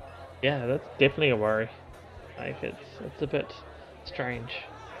 Yeah, that's definitely a worry. Like it's a bit strange.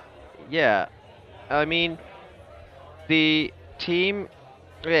 Yeah, I mean the team.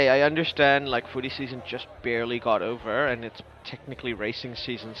 Okay, I understand like footy season just barely got over, and it's technically racing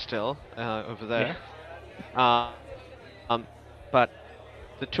season still over there. Yeah. Um, but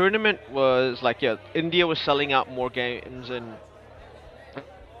the tournament was like, yeah, India was selling out more games in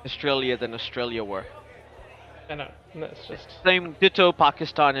Australia than Australia were. I know. And that's just. Same ditto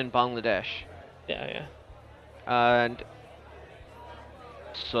Pakistan and Bangladesh. Yeah, yeah. And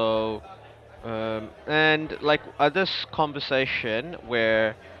so, and like this conversation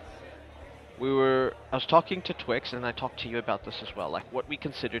where I was talking to Twix, and I talked to you about this as well, like what we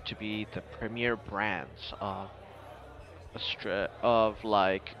consider to be the premier brands of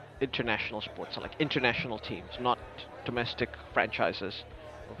like international sports, so like international teams, not domestic franchises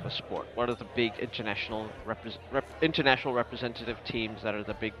of a sport. What are the big international representative teams that are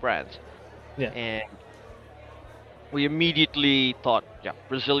the big brands? Yeah. And we immediately thought, yeah,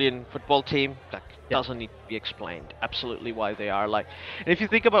 Brazilian football team, that Yeah. doesn't need to be explained. Absolutely why they are like. And if you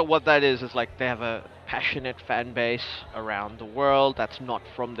think about what that is like they have a passionate fan base around the world that's not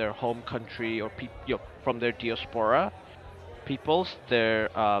from their home country or from their diaspora peoples. Their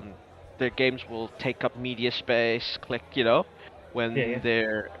games will take up media space, click, Yeah, when yeah.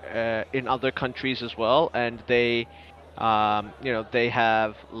 they're in other countries as well, and they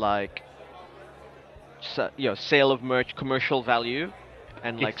have like sale of merch, commercial value,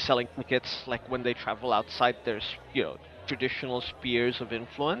 and Yes. like selling tickets, like when they travel outside their traditional spheres of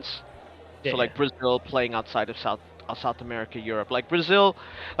influence. Yeah, So yeah. like Brazil playing outside of South America, Europe. Like Brazil,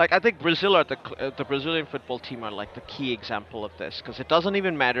 like I think Brazil are the Brazilian football team are like the key example of this because it doesn't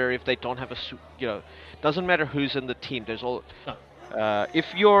even matter if they don't have it doesn't matter who's in the team. There's all No. if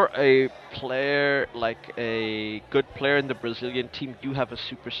you're a player, like a good player in the Brazilian team, you have a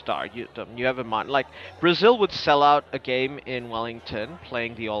superstar. You have a man. Like Brazil would sell out a game in Wellington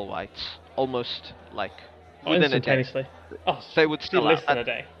playing the All Whites almost like Oh, within a day. instantaneously. Oh, They would be sell less out. than a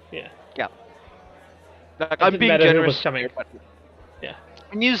day. Yeah. Yeah, like It I'm didn't being matter who was generous coming. here, but Yeah.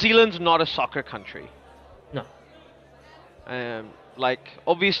 New Zealand's not a soccer country. No. Like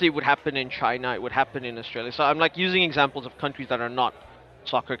obviously it would happen in China, it would happen in Australia. So I'm like using examples of countries that are not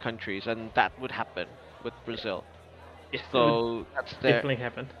soccer countries, and that would happen with Brazil. Yes, it would So that's there. definitely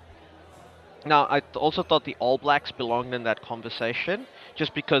happen. Now I also thought the All Blacks belonged in that conversation,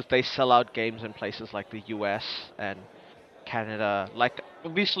 just because they sell out games in places like the U.S. and Canada. Like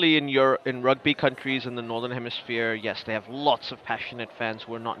obviously in rugby countries in the Northern Hemisphere, yes, they have lots of passionate fans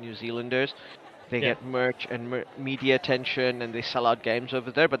who are not New Zealanders. They Yeah. get merch and media attention, and they sell out games over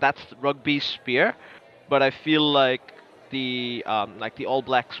there. But that's rugby's spear. But I feel like the All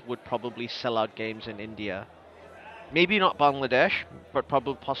Blacks would probably sell out games in India. Maybe not Bangladesh, but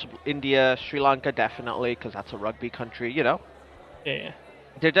probably possible India, Sri Lanka, definitely, because that's a rugby country. Yeah, yeah.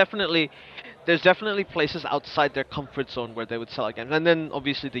 They're definitely there's definitely places outside their comfort zone where they would sell out games. And then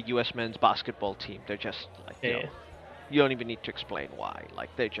obviously the U.S. men's basketball team. They're just like Yeah, yeah. you don't even need to explain why. Like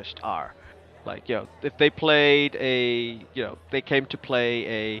they just are. Like if they played they came to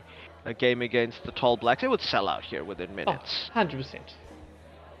play a game against the Tall Blacks, it would sell out here within Oh, minutes. 100%.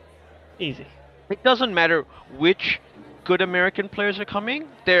 Easy. It doesn't matter which good American players are coming.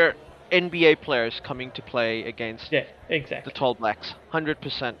 They're NBA players coming to play against Yeah, the exactly. Tall Blacks.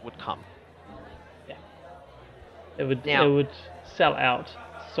 100% would come. Yeah. It Now, would sell out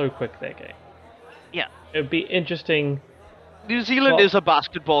so quick that game. yeah, It would be interesting. New Zealand Well, is a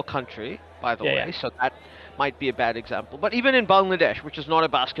basketball country, by the yeah, yeah, way, so that might be a bad example. But even in Bangladesh, which is not a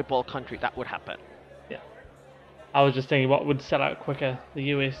basketball country, that would happen. yeah. I was just thinking what would sell out quicker, the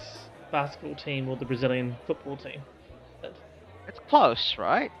US basketball team or the Brazilian football team. But It's close,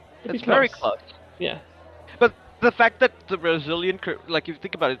 right? it'd be It's very close. close. Yeah, But the fact that the Brazilian, like if you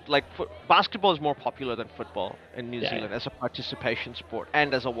think about it, like basketball is more popular than football in New yeah, Zealand yeah. as a participation sport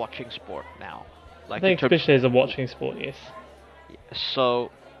and as a watching sport now. I Like in think terms, especially as a watching sport, yes.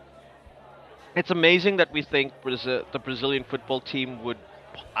 so it's amazing that we think the Brazilian football team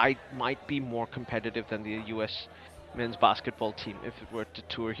I might be more competitive than the U.S. men's basketball team if it were to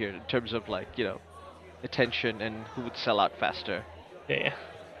tour here in terms of like attention and who would sell out faster. Yeah, yeah.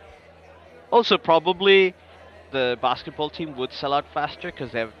 Also, probably the basketball team would sell out faster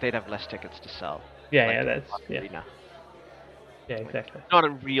because they'd have less tickets to sell, Yeah, like yeah, in the that's Park yeah. arena. Yeah, Like, exactly. not a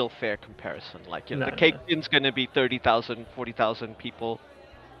real fair comparison. Like No, the no, Cake no. In's gonna be 30,000, 40,000 people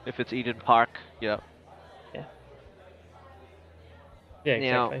if it's Eden Park. Yeah. Yeah,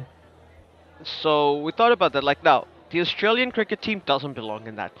 Now, exactly. so we thought about that. Like now, the Australian cricket team doesn't belong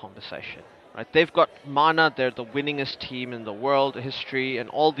in that conversation, right? They've got Mana. They're the winningest team in the world history and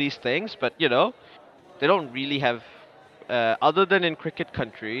all these things, but they don't really have, other than in cricket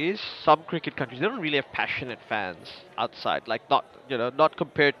countries, some cricket countries, they don't really have passionate fans outside. Like not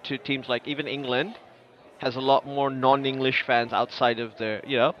compared to teams like even England. has a lot more non-English fans outside of their,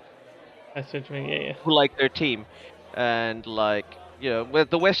 I see what you mean. Yeah, yeah. who like their team, and like where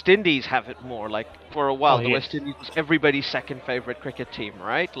the West Indies have it more. Like for a Oh while, the yes. West Indies was everybody's second favorite cricket team,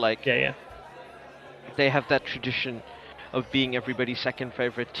 right? Like Yeah, yeah. they have that tradition of being everybody's second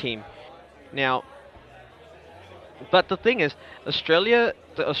favorite team. Now, but the thing is,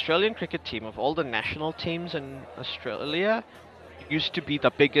 the Australian cricket team of all the national teams in Australia used to be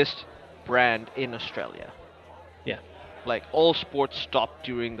the biggest brand in Australia. Yeah. Like all sports stopped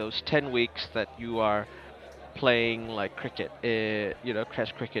during those 10 weeks that you are playing like cricket,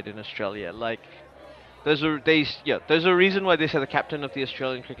 Test cricket in Australia. Like there's a reason why they say the captain of the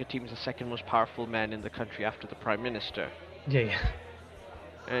Australian cricket team is the second most powerful man in the country after the prime minister. Yeah, yeah.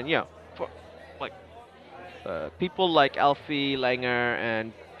 And for like people like Alfie Langer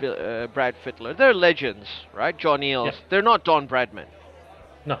and Brad Fittler, they're legends, right? John Yep. Eales, they're not Don Bradman,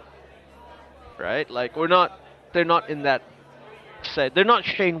 No. right? Like they're not in that set. They're not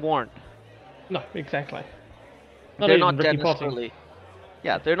Shane Warne. No, exactly. Not They're even not Ricky Dennis Ponting. Lilly.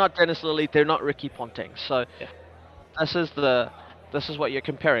 Yeah, Yeah. they're not Dennis Lilly. They're not Ricky Ponting. So Yeah. this is the this is what you're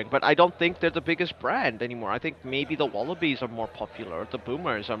comparing. But I don't think they're the biggest brand anymore. I think maybe the Wallabies are more popular, or the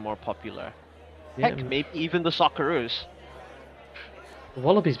Boomers are more popular. Yeah. Heck, maybe even the Socceroos. The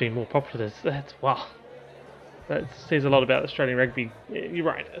Wallabies being more popular. That's wow. That says a lot about Australian rugby. You're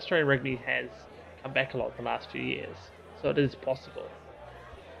right. Australian rugby has come back a lot in the last few years, so it is possible.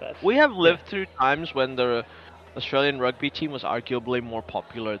 But We have yeah. lived through times when the Australian rugby team was arguably more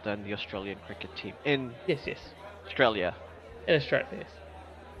popular than the Australian cricket team in Yes, yes. Australia. In Australia, yes.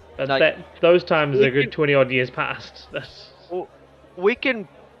 But Like those times are we a good can 20 odd years past. That's w- we can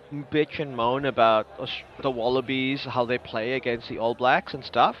bitch and moan about the Wallabies, how they play against the All Blacks and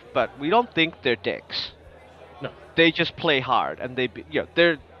stuff, but we don't think they're dicks. no. They just play hard, and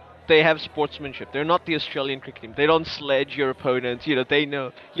they have sportsmanship. They're not the Australian cricket team. They don't sledge your opponents. They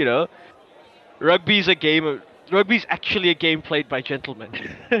know. Rugby's a game. Rugby's actually a game played by gentlemen.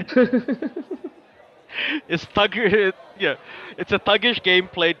 it's thugger. Yeah, it's a thuggish game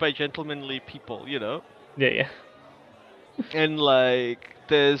played by gentlemanly people. Yeah, yeah. And like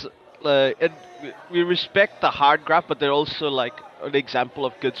there's and we respect the hard graft, but they're also like an example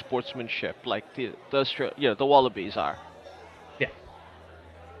of good sportsmanship, like the Wallabies are. Yeah.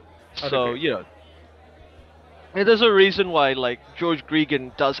 I'd So agree. and there's a reason why like George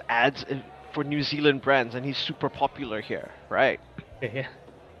Gregan does ads for New Zealand brands, and he's super popular here, right? Yeah, yeah.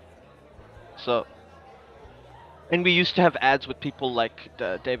 So. And we used to have ads with people like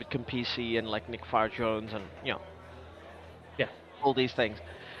David Campisi and like Nick Farr-Jones and Yeah. all these things.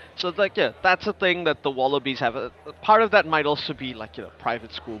 So it's like that's a thing that the Wallabies have. Part of that might also be like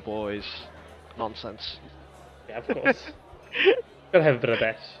private school boys nonsense. Yeah, of course. Gotta have a bit of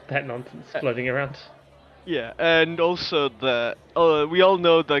that nonsense floating around. Yeah, and also we all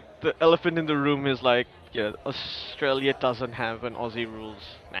know that the elephant in the room is like Australia doesn't have an Aussie rules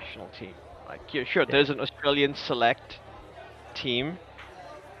national team. Like sure, Yeah. there's an Australian select team,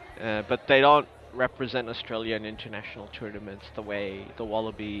 but they don't represent Australia in international tournaments the way the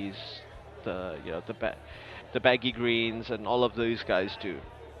Wallabies, the Baggy Greens, and all of those guys do.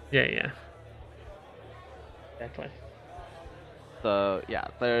 Yeah, yeah. Exactly. So yeah,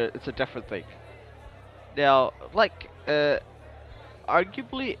 it's a different thing. Now, like,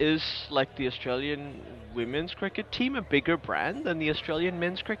 arguably, is like the Australian women's cricket team a bigger brand than the Australian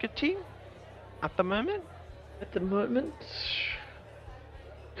men's cricket team at the moment? At the moment,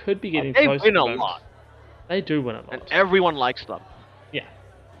 could be getting They close at win the a moment. lot, They do win a and lot. everyone likes them. Yeah.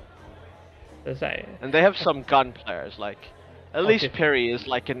 As I say. And they have some gun players, like at Oh, least definitely. Perry is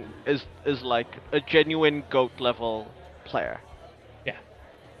like is like a genuine GOAT level player. Yeah.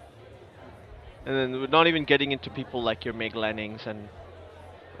 And then we're not even getting into people like your Meg Lannings and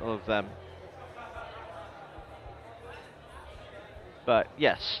all of them. But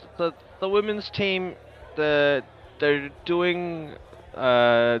yes, the women's team, they're doing,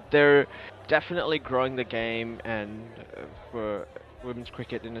 they're definitely growing the game and for women's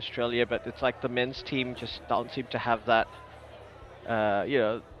cricket in Australia. But it's like the men's team just don't seem to have that, uh, you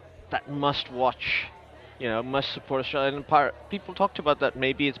know, that must watch, must support Australia. And people talked about that.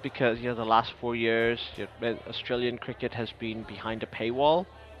 Maybe it's because the last 4 years, Australian cricket has been behind a paywall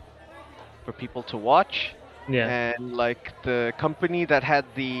for people to watch, Yeah. and like the company that had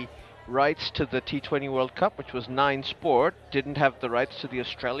the rights to the T20 World Cup, which was Nine Sport, didn't have the rights to the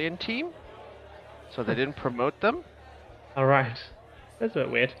Australian team, so they didn't promote them. All right. That's a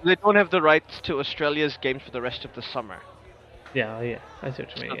bit weird. They don't have the rights to Australia's games for the rest of the summer. Yeah, yeah. I see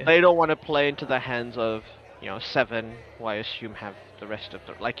what you So mean. Yeah. they don't want to play into the hands of seven, who I assume have the rest of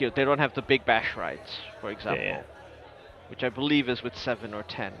the they don't have the big bash rights, for Yeah, yeah. example, which I believe is with 7 or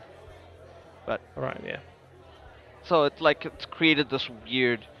 10. But All right, yeah. so it's created this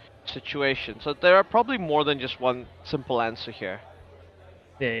weird situation. So there are probably more than just one simple answer here.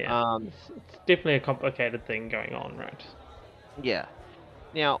 Yeah, yeah. Um, It's definitely a complicated thing going on, right? yeah.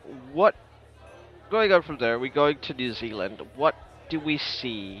 Now, what going on from there? We're going to New Zealand. What do we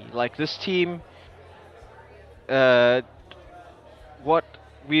see? Like this team, uh, what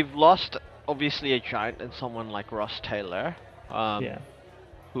we've lost obviously a giant in someone like Ross Taylor, Yeah.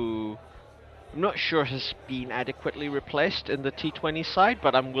 who I'm not sure has been adequately replaced in the T20 side,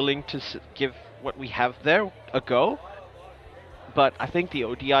 but I'm willing to give what we have there a go. But I think the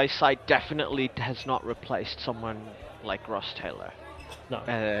ODI side definitely has not replaced someone like Ross Taylor, No,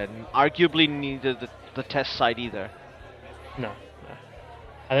 and arguably neither the Test side either. no, no.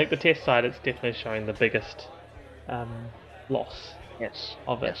 I think the test side it's definitely showing the biggest um, loss Yes,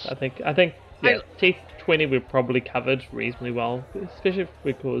 of it. yes. I think I yeah, T20 we've probably covered reasonably well, especially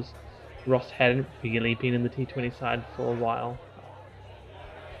because Ross hadn't really been in the T20 side for a while.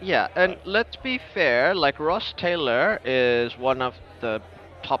 Yeah, So, and let's be fair, like Ross Taylor is one of the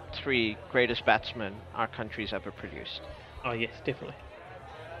top three greatest batsmen our country's ever produced, oh yes, definitely.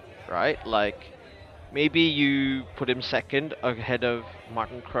 right? Like maybe you put him second ahead of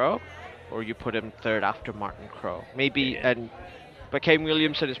Martin Crowe, or you put him third after Martin Crowe. Yeah, Maybe, yeah, but Kane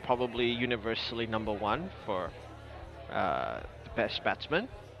Williamson is probably universally number one for the best batsman,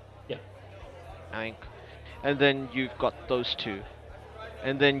 yeah, I think. And then you've got those two,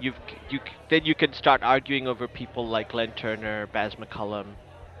 and then then you can start arguing over people like Glenn Turner, Baz McCullum,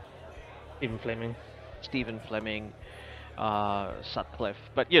 Stephen Fleming. Stephen Fleming, Sutcliffe.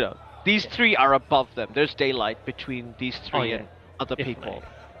 But these Yeah. three are above them. There's daylight between these Oh three yeah, and other definitely. people.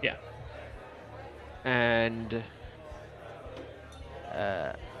 Yeah, And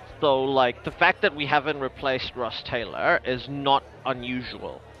uh, so, like, the fact that we haven't replaced Ross Taylor is not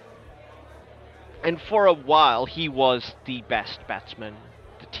unusual. And for a while, he was the best batsman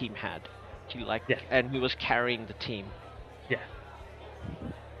the team had. yeah, And he was carrying the team. yeah.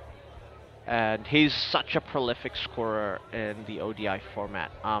 And he's such a prolific scorer in the ODI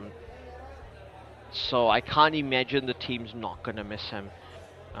format. So I can't imagine the team's not gonna miss him.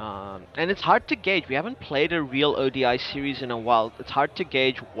 And it's hard to gauge. We haven't played a real ODI series in a while. It's hard to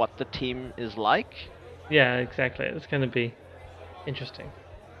gauge what the team is like. Yeah, exactly. It's going to be interesting.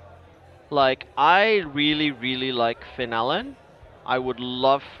 Like, I really, really like Finn Allen. I would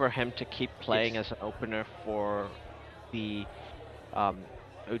love for him to keep playing Yes. as an opener for the um,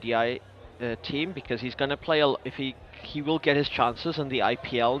 ODI team because he's gonna play if he will get his chances in the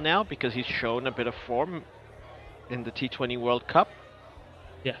IPL now because he's shown a bit of form in the T20 World Cup.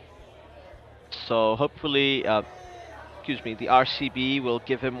 Yeah. So hopefully, excuse me, the RCB will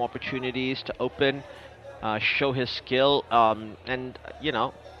give him opportunities to open, show his skill, and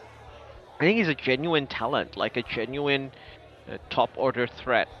I think he's a genuine talent, like a genuine top order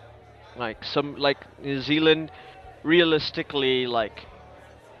threat. Like New Zealand, realistically, like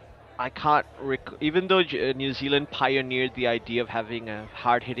I can't even though New Zealand pioneered the idea of having a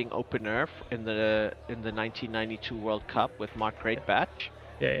hard-hitting opener in the 1992 World Cup with Mark Yeah. Greatbatch.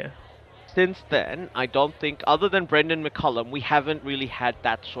 Yeah. Yeah. Since then, I don't think, other than Brendan McCullum, we haven't really had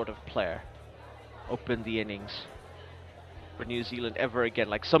that sort of player open the innings for New Zealand ever again.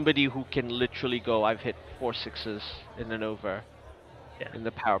 Like somebody who can literally go, I've hit 4 sixes in an over Yeah. in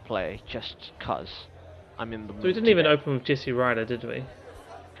the power play just cause I'm in the So we mood didn't even today. open with Jesse Ryder, did we?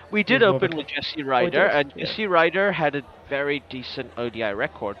 We He did was more of a open with Jesse Oh, we Ryder, did. and Yeah. Jesse Ryder had a very decent ODI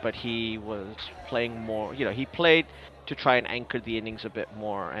record, but he was playing more. He played to try and anchor the innings a bit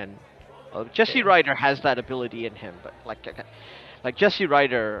more, and Jesse Yeah. Ryder has that ability in him. But like Jesse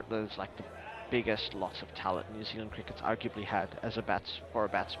Ryder is like the biggest loss of talent New Zealand cricket's arguably had as a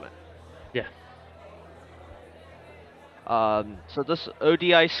batsman. Yeah. So this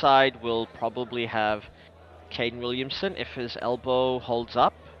ODI side will probably have Kane Williamson if his elbow holds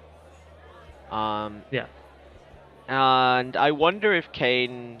up. Um, Yeah. And I wonder if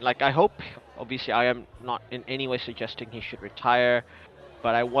Kane, like, I hope, obviously, I am not in any way suggesting he should retire,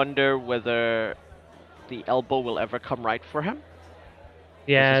 but I wonder whether the elbow will ever come right for him, because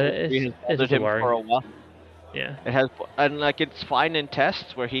Yeah. this injury has It bothered is a him worry. for a while. Yeah. It has, and like, it's fine in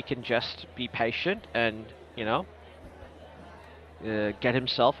tests where he can just be patient and, get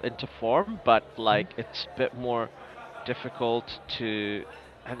himself into form, but Mhm. like, it's a bit more difficult to,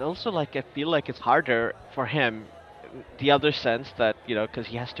 and also like, I feel like it's harder for him the other sense that because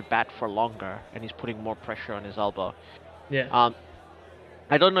he has to bat for longer and he's putting more pressure on his elbow. Yeah. Um,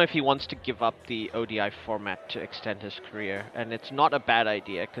 I don't know if he wants to give up the ODI format to extend his career, and it's not a bad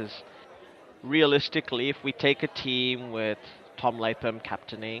idea because realistically, if we take a team with Tom Latham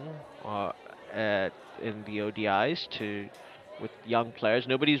captaining or in the ODIs to with young players,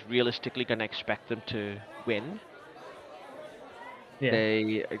 nobody's realistically going to expect them to win. Yeah.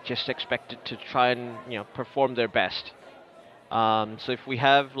 They are just expected to try and perform their best. So if we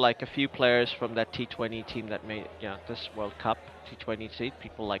have like a few players from that T20 team that made this World Cup T20 team,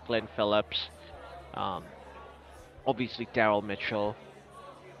 people like Glenn Phillips, um, obviously Daryl Mitchell,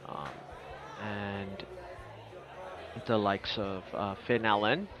 um, and the likes of Finn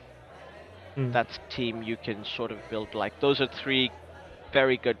Allen. Mm. That's a team you can sort of build like those are three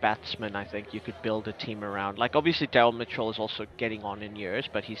very good batsmen. I think you could build a team around. Like obviously Daryl Mitchell is also getting on in years,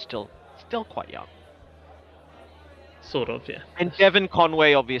 but he's still quite young. Sort of, yeah. And Devon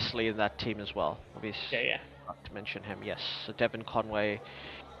Conway obviously in that team as well. Yeah, Obviously, yeah. not to mention him. Yes, so Devon Conway.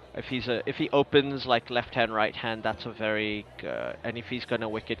 If he opens like left hand, right hand, that's a very and if he's gonna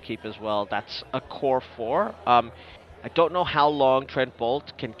wicket keep as well, that's a core four. I don't know how long Trent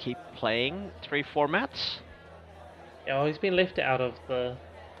Bolt can keep playing three formats. Yeah, well, he's been left out of the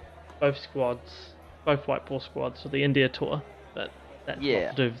both squads, both white ball squads for the India tour, but that's a lot Yeah,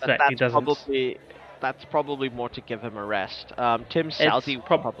 to do with the but fact he doesn't. that's probably more to give him a rest. Tim It's Southey will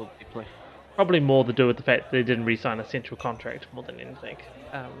probably play. probably more to do with the fact that they didn't re-sign a central contract more than anything.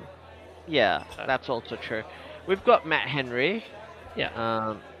 Yeah, So, that's also true. We've got Matt Henry. yeah,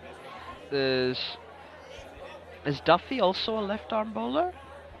 Um, is is Duffy also a left arm bowler?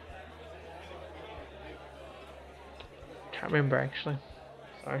 can't remember actually.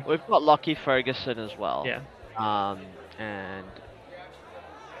 Sorry. We've got Lockie Ferguson as well. Yeah, And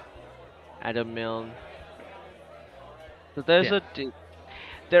Adam Milne. So there's yeah,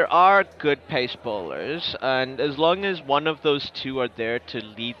 there are good pace bowlers, and as long as one of those two are there to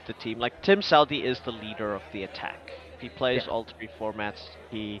lead the team, like Tim Southey is the leader of the attack. If he yeah, plays all three formats,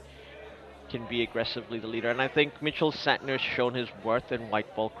 he can be aggressively the leader. And I think Mitchell Santner's shown his worth in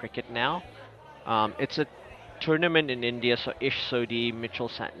white ball cricket now. It's a tournament in India, so Ish Sodhi, Mitchell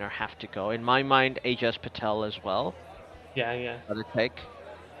Santner have to go. In my mind, Ajaz Patel as well. yeah, yeah. Gotta take.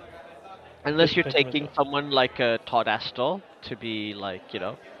 Unless Just you're pick him as taking well. someone like Todd Astle to be like,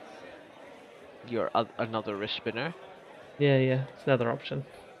 your another wrist spinner. Yeah, yeah. It's another option.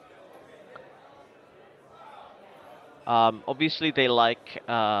 Obviously they like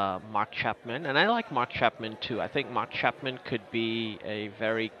Mark Chapman, and I like Mark Chapman too. I think Mark Chapman could be a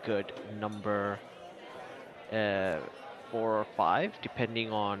very good number uh, 4 or 5,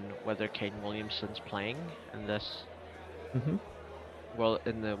 depending on whether Kane Williamson's playing in this. Hmm. Well,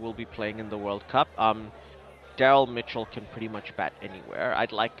 will be playing in the World Cup. Daryl Mitchell can pretty much bat anywhere. I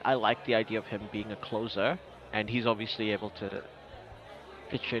like the idea of him being a closer, and he's obviously able to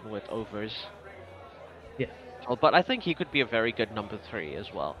pitch in with overs. Yeah, Oh, but I think he could be a very good number 3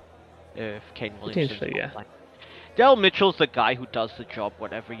 as well, if Kane Williamson's potentially. not Yeah, playing. Daryl Mitchell's the guy who does the job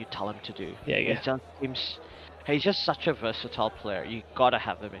whatever you tell him to do. yeah, He yeah. just seems he's just such a versatile player. You gotta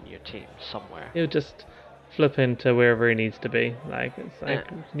have him in your team somewhere. He'll just flip into wherever he needs to be. Like it's Uh,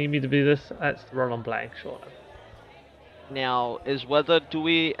 like, you need me to be this? That's the role I'm playing. Sure. Now is whether do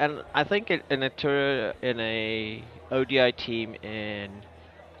we and I think in a ODI team in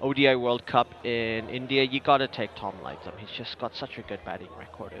ODI World Cup in India, you gotta take Tom Latham. He's just got such a good batting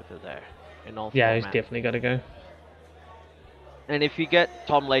record over there in all Yeah, he's formats. definitely got to go. And if you get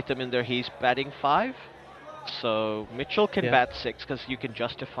Tom Latham in there, he's batting 5. So Mitchell can Yeah, bat 6 because you can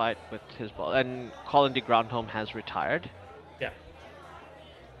justify it with his ball. And Colin de Grandhomme has retired. yeah.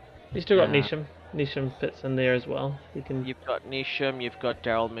 You still got Uh, Nisham. Nisham fits in there as well. You can you've got Nisham, you've got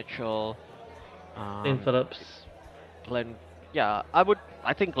Daryl Mitchell, Ian um, Phillips. Glenn. Yeah,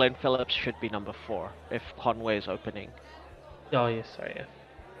 I think Glenn Phillips should be number 4 if Conway is opening. Oh yes, sorry, yeah.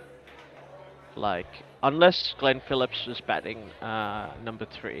 Like, unless Glenn Phillips is batting number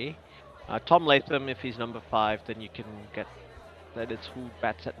 3. Tom Latham, if he's number 5, then you can get that it's who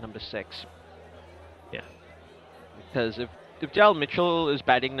bats at number 6. Yeah. Because if Daryl Mitchell is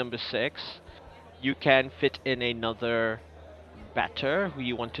batting number 6, you can fit in another batter who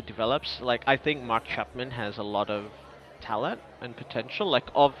you want to develop. Like, I think Mark Chapman has a lot of talent and potential. Like,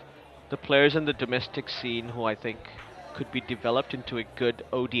 of the players in the domestic scene who I think could be developed into a good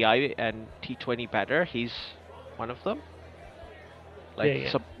ODI and T20 batter, he's one of them. Yeah, Like,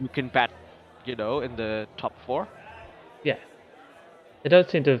 yeah. some who can bat, in the top 4. Yeah. They don't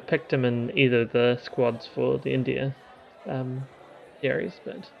seem to have picked him in either of the squads for the India series,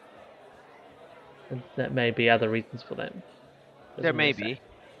 but that may be other reasons for that. There Doesn't really may say. be.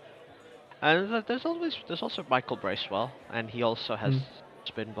 And there's also Michael Bracewell, and he also has Mm.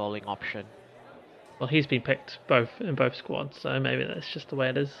 spin bowling option. Well, he's been picked in both squads, so maybe that's just the way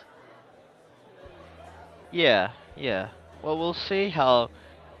it is. Yeah, yeah. Well, we'll see how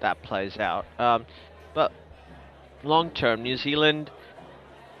that plays out. But long term, New Zealand,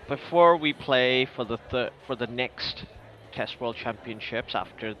 before we play for the next Test World Championships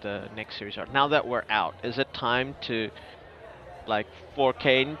after the next series, or now that we're out, is it time to like for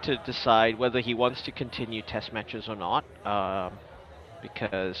Kane to decide whether he wants to continue Test matches or not?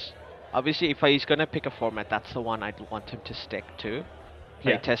 Because obviously, if he's gonna pick a format, that's the one I'd want him to stick to.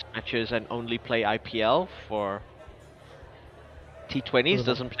 Play Yeah, Test matches and only play IPL for for T20s, the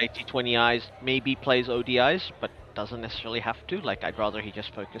moment. doesn't play T20Is, maybe plays ODIs, but doesn't necessarily have to. Like, I'd rather he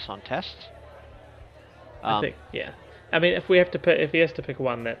just focus on tests. I Um, think, yeah. I mean, if we have to pick, if he has to pick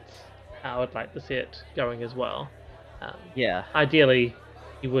one, that's how I would like to see it going as well. Um, yeah. Ideally,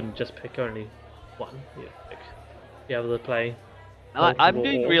 he wouldn't just pick only one. He'd be able to play I'm multiple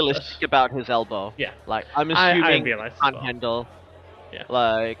being or, but realistic about his elbow. yeah, Like, I'm I assuming realize he as can't well. handle. Yeah,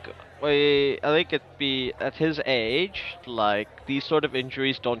 Like, I think it'd be at his age, like, these sort of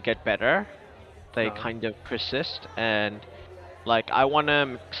injuries don't get better. They no, kind of persist, and, like, I want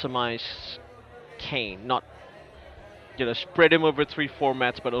to maximize Kane, not, spread him over 3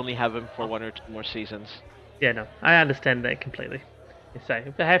 formats, but only have him for 1 or 2 more seasons. yeah, no, I understand that completely. You say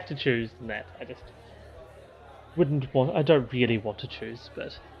if I have to choose, then that I just wouldn't want. I don't really want to choose,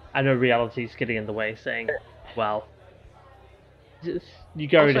 but I know reality's getting in the way, saying, well, you're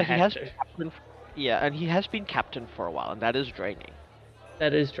going to Also, he have has to. been captain. Yeah, and he has been captain for a while, and that is draining.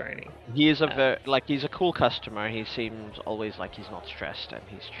 That is draining. He is a Um, very he's a cool customer. He seems always like he's not stressed and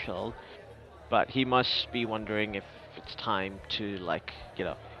he's chilled. But he must be wondering if it's time to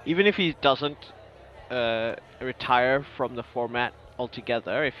even if he doesn't retire from the format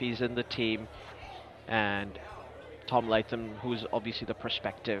altogether, if he's in the team and Tom Latham, who's obviously the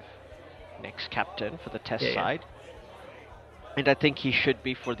prospective next captain for the yeah, Test yeah, side, and I think he should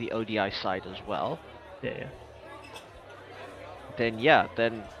be for the ODI side as well. yeah, yeah. Then yeah,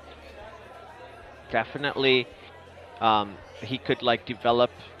 then definitely he could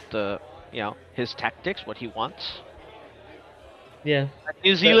develop the his tactics, what he wants. Yeah,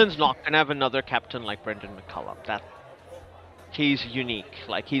 New but Zealand's not gonna have another captain like Brendan McCullum. That he's unique,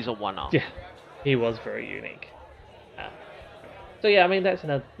 like he's a one-off. yeah, he was very unique. Uh, so yeah, I mean that's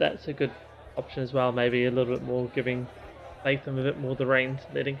a good option as well. Maybe a little bit more giving Latham a bit more the reins,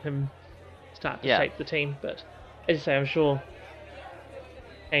 letting him start to Yeah, shape the team. But as you say, I'm sure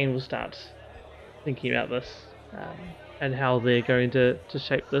Kane will start thinking about this and how they're going to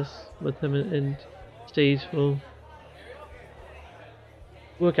shape this with him and Steve will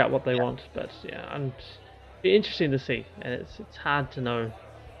work out what they yeah. want. But yeah, and be interesting to see, and it's hard to know,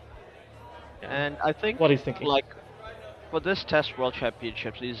 yeah, And I think what he's thinking. like for this Test World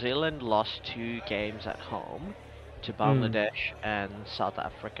Championships, New Zealand lost 2 games at home to Mm, Bangladesh and South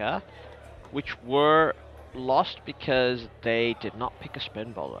Africa, which were lost because they did not pick a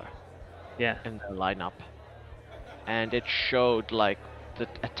spin bowler yeah, in their lineup, and it showed the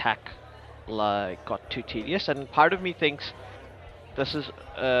attack got too tedious. And part of me thinks this is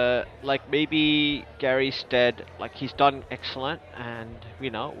maybe Gary Stead, he's done excellent, and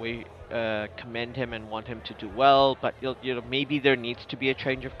we commend him and want him to do well, but maybe there needs to be a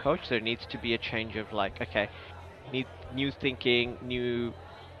change of coach. There needs to be a change of okay, need new thinking, new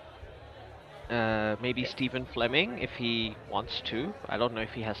maybe yeah, Stephen Fleming if he wants to. I don't know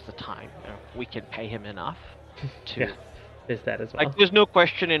if he has the time. We can pay him enough yeah. to There's that as well. There's no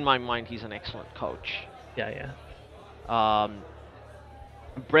question in my mind he's an excellent coach. Yeah, yeah, Um,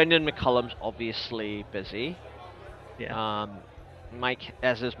 Brendan McCullum's obviously busy. yeah. Um, Mike,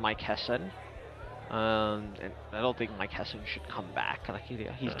 as is Mike Hessen. And I don't think Mike Hessen should come back.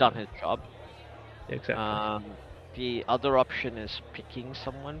 He's No, done his job. exactly. Um, the other option is picking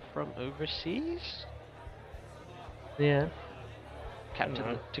someone from overseas, Yeah, I don't captain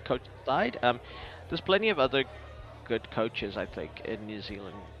know. to coach the side. There's plenty of other good coaches, I think, in New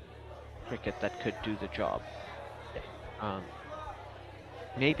Zealand cricket that could do the job. Yeah, Um,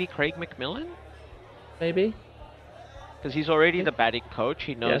 maybe Craig McMillan, maybe. because he's already Yeah, the batting coach.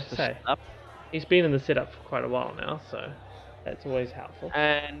 He yeah, knows as I the say, setup. he's been in the setup for quite a while now, so that's always helpful.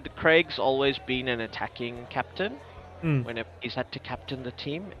 And Craig's always been an attacking captain Mm. whenever he's had to captain the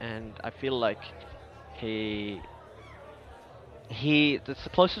team, and I feel like he that's the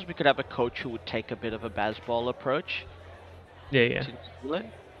closest we could have a coach who would take a bit of a baseball approach Yeah, yeah. to New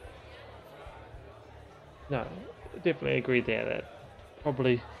Zealand. No, definitely agree there. That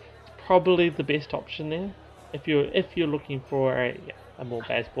probably probably the best option there. If you're looking for a more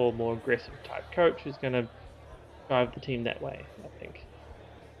baseball, more aggressive type coach who's going to drive the team that way, I think.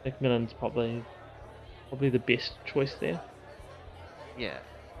 McMillan's probably the best choice there. Yeah.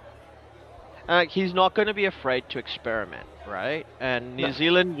 He's not going to be afraid to experiment, right? And New No,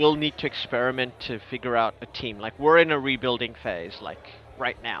 Zealand will need to experiment to figure out a team. Like we're in a rebuilding phase, like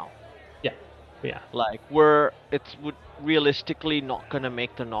right now. yeah, yeah, Like it's would realistically not going to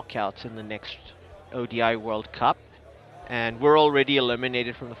make the knockouts in the next ODI World Cup, and we're already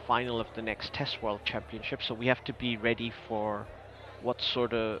eliminated from the final of the next Test World Championship. So we have to be ready for what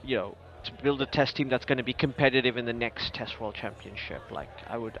sort of to build a yeah, test team that's going to be competitive in the next Test World Championship. Like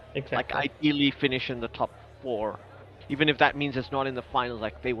I would like exactly. ideally finish in the top four, even if that means it's not in the finals.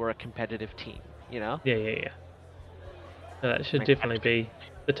 Like they were a competitive team, you know. Yeah, yeah, yeah. So that should Like definitely be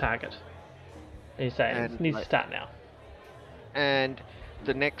the target. And you say it and needs to like start now. and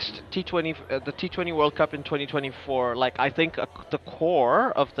the next T20, the T20 World Cup in 2024. Like I think the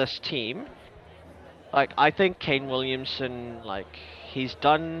core of this team. Like I think Kane Williamson, like he's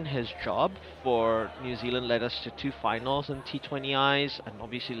done his job for New Zealand, led us to two finals in T20Is, and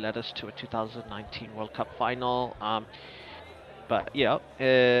obviously led us to a 2019 World Cup final. But yeah,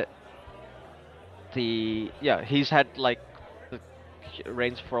 he's had like the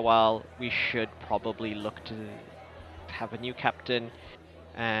reins for a while. We should probably look to have a new captain,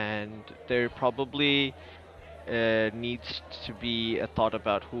 and there probably needs to be a thought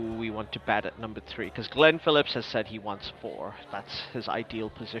about who we want to bat at number three. Because Glenn Phillips has said he wants four. That's his ideal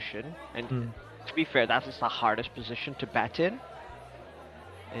position. And Mm. to be fair, that is the hardest position to bat in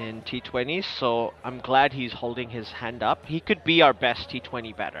T20s. So I'm glad he's holding his hand up. He could be our best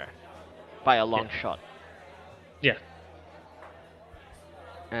T20 batter by a Yeah, long shot. yeah,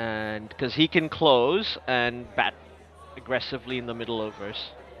 And because he can close and bat aggressively in the middle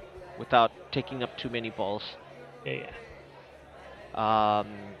overs without taking up too many balls. yeah, yeah.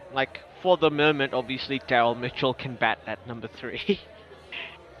 Like for the moment, obviously Daryl Mitchell can bat at number three.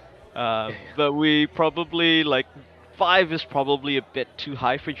 But we probably like five is probably a bit too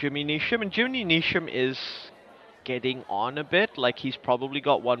high for Jimmy Neesham, and Jimmy Neesham is getting on a bit. Like he's probably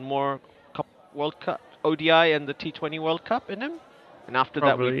got one more Cup World Cup ODI and the T20 World Cup in him, and after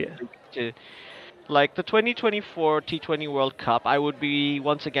that we Probably, yeah, to like the 2024 T20 World Cup. I would be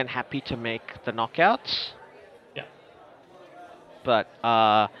once again happy to make the knockouts, yeah, but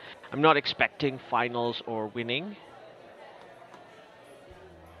I'm not expecting finals or winning.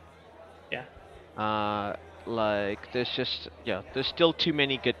 yeah, Uh, like there's still too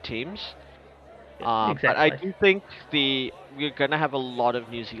many good teams. yeah. But I Exactly. do think we're gonna have a lot of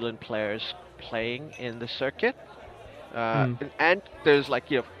New Zealand players playing in the circuit. Mm. And there's like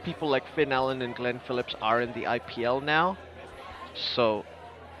people like Finn Allen and Glenn Phillips are in the IPL now, so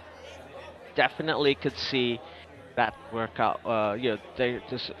definitely could see that work out.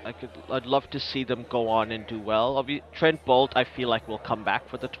 I'd love to see them go on and do well. Trent Bolt, I feel like will come back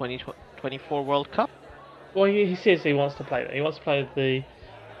for the 2024 World Cup. Well, he says he wants to play that. He wants to play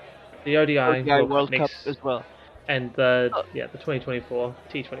the ODI ODI World Cup World Cup next, as well. and Uh, the 2024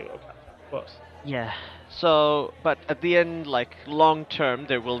 T20 World Cup, of course. Yeah. So, but at the end, like long term,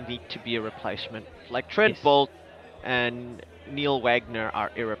 there will need to be a replacement. Like Trent Yes. Bolt and Neil Wagner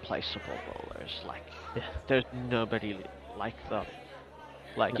are irreplaceable bowlers. Like Yeah. there's nobody like them.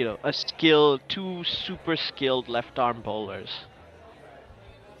 Like No. two super skilled left arm bowlers,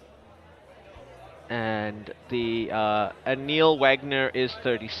 and the and Neil Wagner is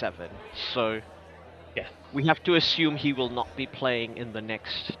 37. So Yeah. we have to assume he will not be playing in the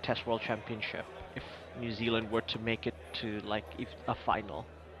next Test World Championship if New Zealand were to make it to like if a final.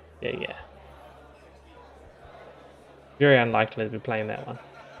 Yeah. Yeah. Very unlikely to be playing that one.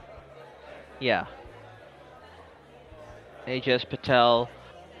 Yeah, Ajaz Patel.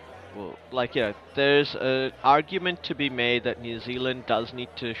 Well, like there's an argument to be made that New Zealand does need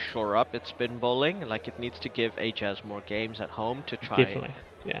to shore up its spin bowling. Like it needs to give Ajaz more games at home to try Definitely.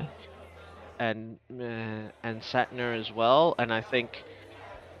 Yeah. and Satner as well. And I think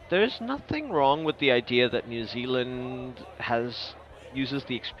there's nothing wrong with the idea that New Zealand uses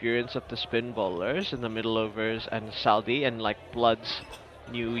the experience of the spin bowlers in the middle overs and Saudi and like Blood's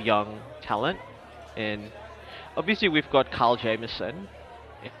new young talent. And obviously we've got Carl Jamieson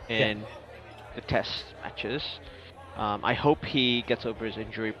Yeah. in the test matches. I hope he gets over his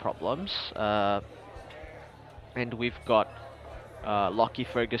injury problems. And we've got Lockie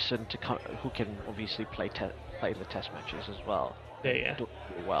Ferguson who can obviously play in the test matches as well Yeah. and Yeah. do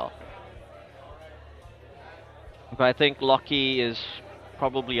it well. But I think Lockie is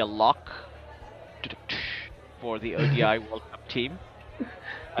probably a lock for the ODI World Cup team,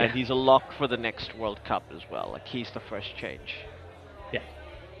 and Yeah. he's a lock for the next World Cup as well. Like he's the first change. Yeah.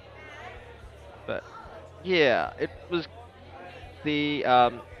 But yeah, it was the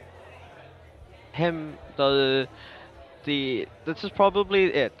him the this is probably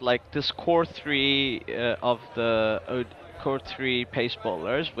it. Like this core three of the core three pace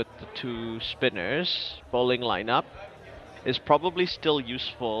bowlers with the two spinners bowling lineup is probably still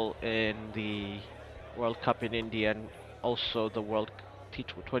useful in the World Cup in India and also the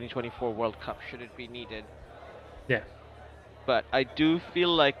 2024 World Cup should it be needed. Yeah, But I do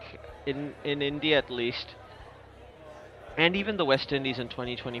feel like in India at least, and even the West Indies in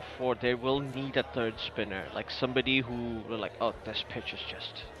 2024, they will need a third spinner, like somebody who will like, oh, this pitch is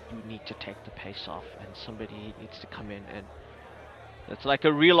just you need to take the pace off, and somebody needs to come in, and it's like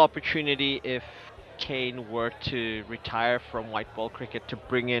a real opportunity if Kane were to retire from white ball cricket to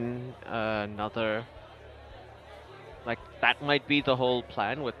bring in another. Like that might be the whole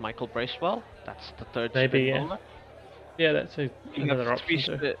plan with Michael Bracewell. That's the third maybe. spin Yeah, bowler. yeah, that's You have another option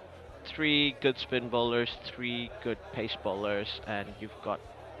too. three good spin bowlers, three good pace bowlers, and you've got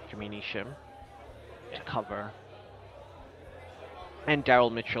Kamini Shim Yeah, to cover, and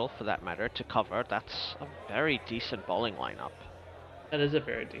Daryl Mitchell for that matter to cover. That's a very decent bowling lineup. that is a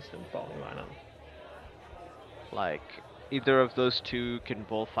very decent bowling lineup. Like either of those two can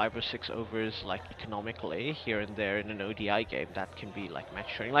bowl 5 or 6 overs like economically here and there in an ODI game. That can be like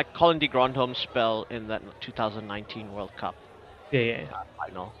match winning. Like Colin de Grandhomme's spell in that 2019 World Cup Yeah, yeah, yeah.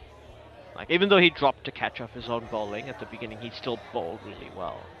 final. Like even though he dropped to catch off his own bowling at the beginning, he still bowled really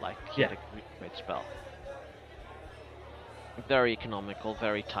well. Like he had Yeah. a great spell. Very economical,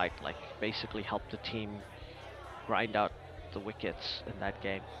 very tight. Like basically helped the team grind out the wickets in that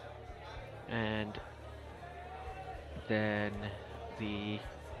game. And then the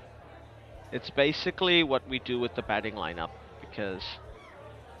it's basically what we do with the batting lineup because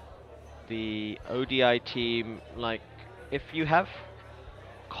the ODI team, like if you have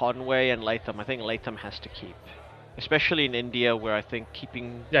Conway and Latham, I think Latham has to keep. Especially in India where I think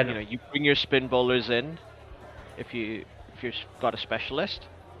keeping, Yeah, you no. know, you bring your spin bowlers in if you've got a specialist.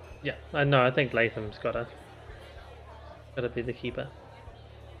 Yeah, I know. I think Latham's gotta be the keeper.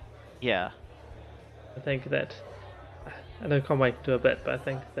 Yeah. I think that I know Conway can do a bit, but I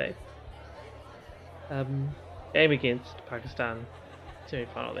think they game against Pakistan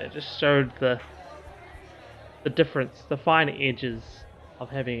semi-final there just showed the difference, the fine edges of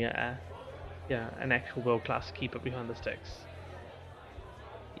having an actual world-class keeper behind the sticks.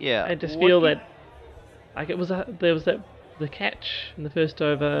 Yeah. I just What feel do you- that like there was that the catch in the first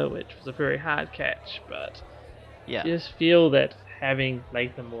over, which was a very hard catch, but yeah. you just feel that having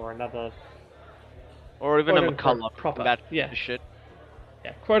Latham or another Or even a quote unquote McCullough in proper, that yeah, position.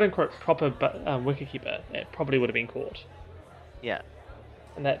 yeah, quote unquote proper wicketkeeper, it probably would have been caught. Yeah.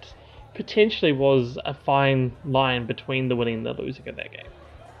 And that potentially was a fine line between the winning and the losing of that game.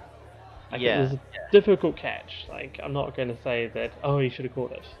 Like it was Yeah. a difficult catch. Like I'm not going to say that he should have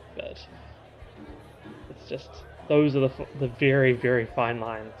caught it, but it's just those are the very very fine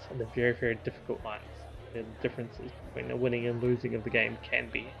lines and the very very difficult lines. The differences between the winning and losing of the game can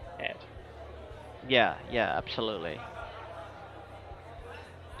be had. Yeah, yeah, absolutely.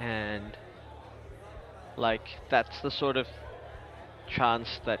 And like that's the sort of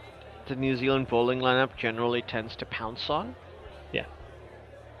chance that the New Zealand bowling lineup generally tends to pounce on Yeah,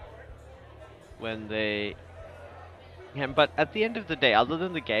 when they. Yeah, but at the end of the day, other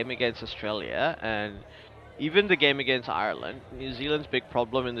than the game against Australia and even the game against Ireland, New Zealand's big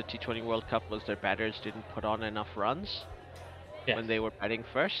problem in the T20 World Cup was their batters didn't put on enough runs yeah. when they were batting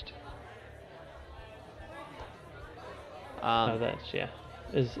first. No, that's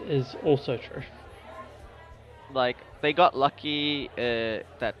is also true. Like they got lucky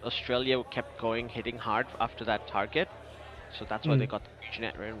that Australia kept going hitting hard after that target, so that's why they Mm. got the huge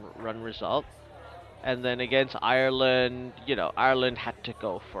net run result. And then against Ireland, you know, Ireland had to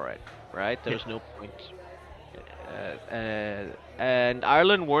go for it, right? There Yeah, was no point. And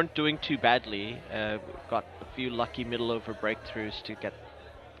Ireland weren't doing too badly. Got a few lucky middle over breakthroughs to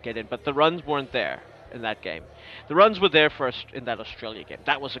get in, but the runs weren't there in that game. The runs were there first in that Australia game.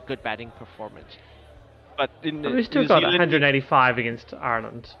 That was a good batting performance. But in but we still New got Zealand, 185 against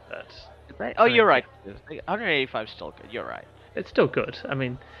Ireland. But did they? Oh, I you're think right. 185 is still good. You're right. it's still good. I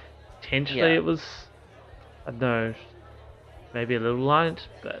mean, potentially Yeah, it was I don't know, maybe a little light,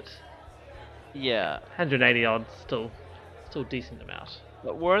 but yeah. 180 odds still decent amount.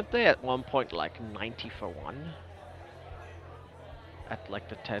 But weren't they at one point like 90 for one at like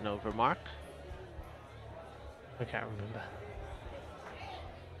the 10 over mark? I can't remember.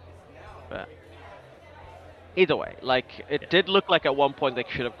 But either way, like it Yeah, did look like at one point they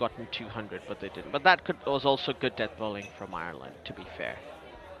should have gotten 200, but they didn't. But that was also good death bowling from Ireland, to be fair.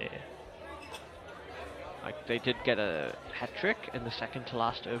 yeah. Like they did get a hat trick in the second to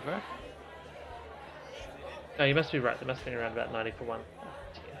last over. No, you must be right. There must have been around about 90 for one.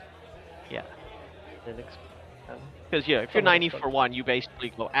 Yeah. The next, um, Because if you're someone 90 else got. for one, you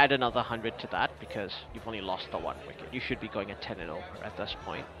basically go add another 100 to that because you've only lost the one wicket. You should be going at 10 and over at this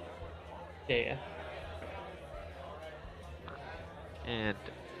point. Yeah, yeah. And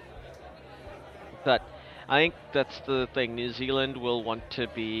that, I think that's the thing. New Zealand will want to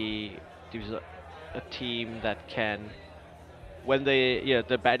be a team that can, when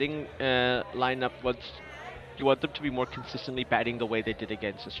the batting lineup wants, you want them to be more consistently batting the way they did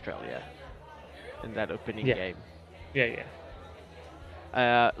against Australia in that opening Yeah, game. yeah,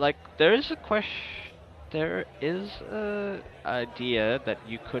 yeah. Like there is a question. There is a idea that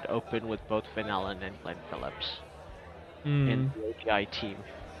you could open with both Finn Allen and Glenn Phillips in Hmm. the ODI team.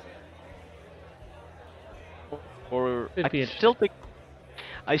 Or Could I be still interesting. think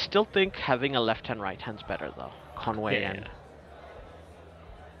I still think having a left hand right hand's better though. Yeah, Conway yeah. and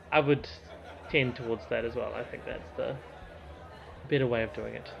I would tend towards that as well. I think that's the better way of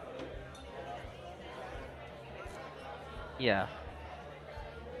doing it. yeah.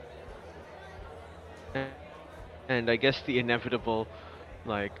 And I guess the inevitable,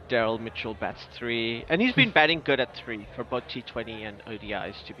 like Daryl Mitchell bats three, and he's been batting good at three for both T20 and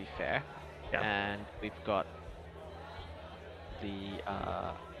ODIs to be fair. Yeah, And the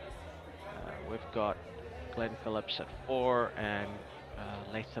we've got Glenn Phillips at four and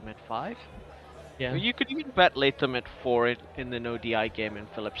Latham at five. yeah, Or you could even bet Latham at four in an ODI game and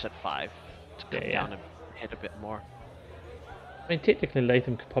Phillips at five to yeah, come yeah. down and hit a bit more. I mean, technically,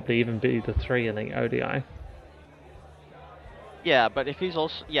 Latham could probably even be the three in the ODI. Yeah, but if he's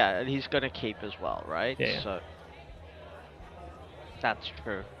also and he's gonna keep as well, right? Yeah, yeah. So that's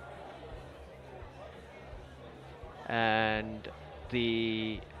true. And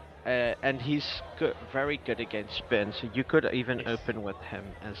the and he's very good against spin, so you could even Yes. open with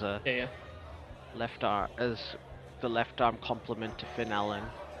him as a Yeah, yeah. as the left arm complement to Finn Allen.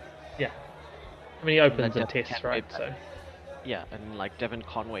 Yeah. I mean, he And let opens and Devon tests, Conway right? bat. So, Yeah, and like Devon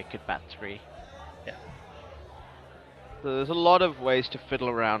Conway could bat three. yeah. So there's a lot of ways to fiddle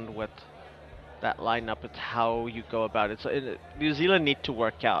around with that lineup. It's how you go about it. So New Zealand need to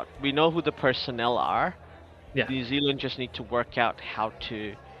work out. We know who the personnel are. Yeah. New Zealand just need to work out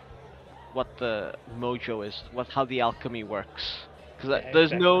what the mojo is, how the alchemy works. Because Yeah,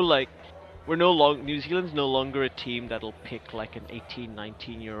 there's no exactly. like, New Zealand's no longer a team that'll pick like an 18,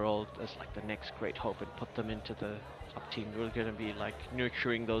 19-year-old as like the next great hope and put them into the top team. We're gonna be like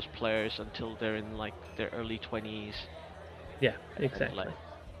nurturing those players until they're in like their early 20s. Yeah, And exactly.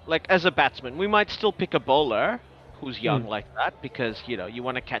 like as a batsman, we might still pick a bowler who's Mm. young like that because you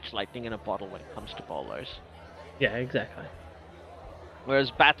want to catch lightning in a bottle when it comes to bowlers. Yeah, exactly.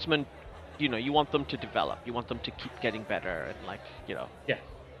 Whereas batsmen, you want them to develop. You want them to keep getting better and Yeah.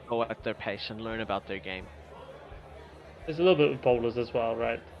 go at their pace and learn about their game. There's a little bit of bowlers as well,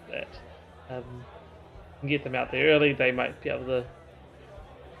 right? That can get them out there early. They might be able to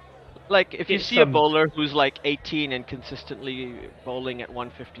Like if you get see a some. bowler who's like 18 and consistently bowling at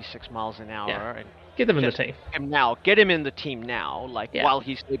 156 miles an Yeah. hour and Get them in the just team. get him in the team now, like Yeah. while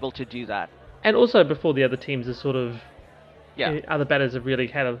he's able to do that. And also before the other teams are sort of Yeah. other batters have really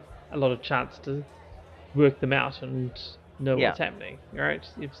had a lot of chance to work them out and know Yeah. what's happening. Right?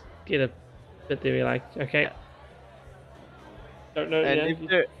 You get a bit there, you're like, okay, Yeah. don't know, And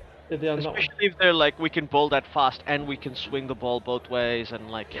if they're not. especially if they're like, we can bowl that fast and we can swing the ball both ways and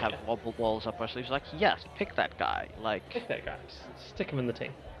like Yeah, have yeah. wobble balls up our sleeves. Like, yes, pick that guy. Like, Pick that guy. Just stick him in the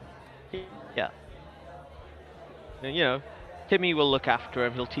team. yeah. And, Timmy will look after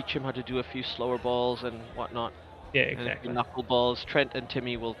him. He'll teach him how to do a few slower balls and whatnot. Yeah, And a few exactly. knuckle balls. Trent and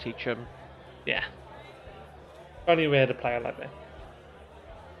Timmy will teach him. Yeah. Only we had a player like that.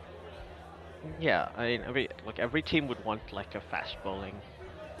 Yeah, I mean, every team would want like a fast bowling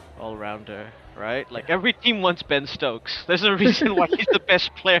all-rounder, right? Like Yeah. every team wants Ben Stokes. There's a reason why he's the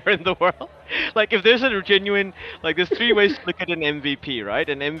best player in the world. Like if there's a genuine, like there's three ways to look at an MVP, right?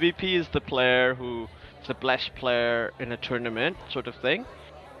 An MVP is the player who is the best player in a tournament, sort of thing.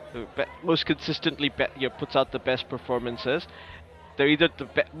 Who most consistently puts out the best performances. They're either the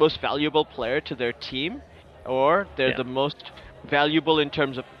most valuable player to their team, or they're Yeah. the most valuable in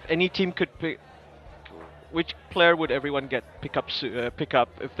terms of any team could pick. Which player would everyone pick up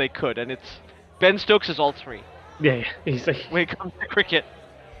if they could? And it's Ben Stokes is all three Yeah, yeah. He's like, when it comes to cricket.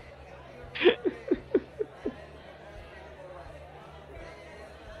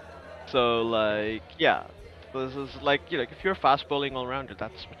 So like yeah, this is like if you're a fast bowling all rounder,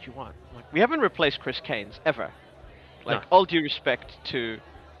 that's what you want. Like we haven't replaced Chris Canes ever. no. Like all due respect to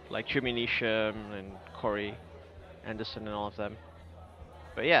like Jimmy Neesham and Corey Anderson and all of them.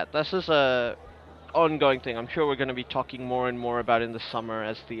 But yeah, this is a ongoing thing. I'm sure we're going to be talking more and more about in the summer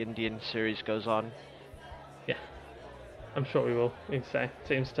as the Indian series goes on. Yeah, I'm sure we will. It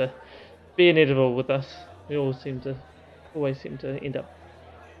seems to be inevitable with us. We always seem to end up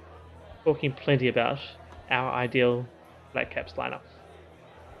talking plenty about our ideal Black Caps lineup.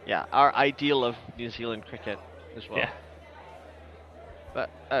 Yeah, our ideal of New Zealand cricket as well. Yeah. But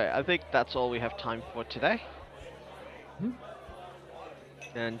I think that's all we have time for today. Mhm.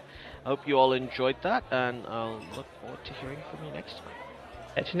 And I hope you all enjoyed that, and I'll look forward to hearing from you next time.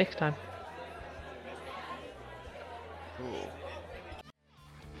 Catch you next time. Cool.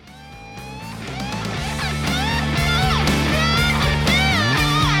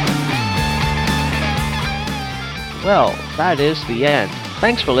 Well, that is the end.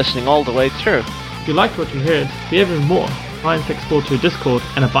 Thanks for listening all the way through. If you liked what you heard, we have even more. Try and explore to Discord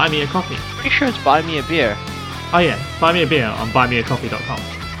and a Buy Me a Coffee. Pretty sure it's Buy Me a Beer. Oh yeah, buy me a beer on buymeacoffee.com.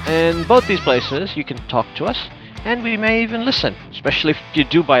 In both these places, you can talk to us, and we may even listen, especially if you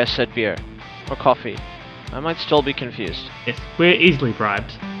do buy a said beer or coffee. I might still be confused. Yes, we're easily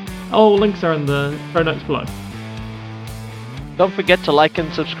bribed. All links are in the show notes below. Don't forget to like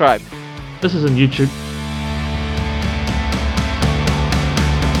and subscribe. This is on YouTube.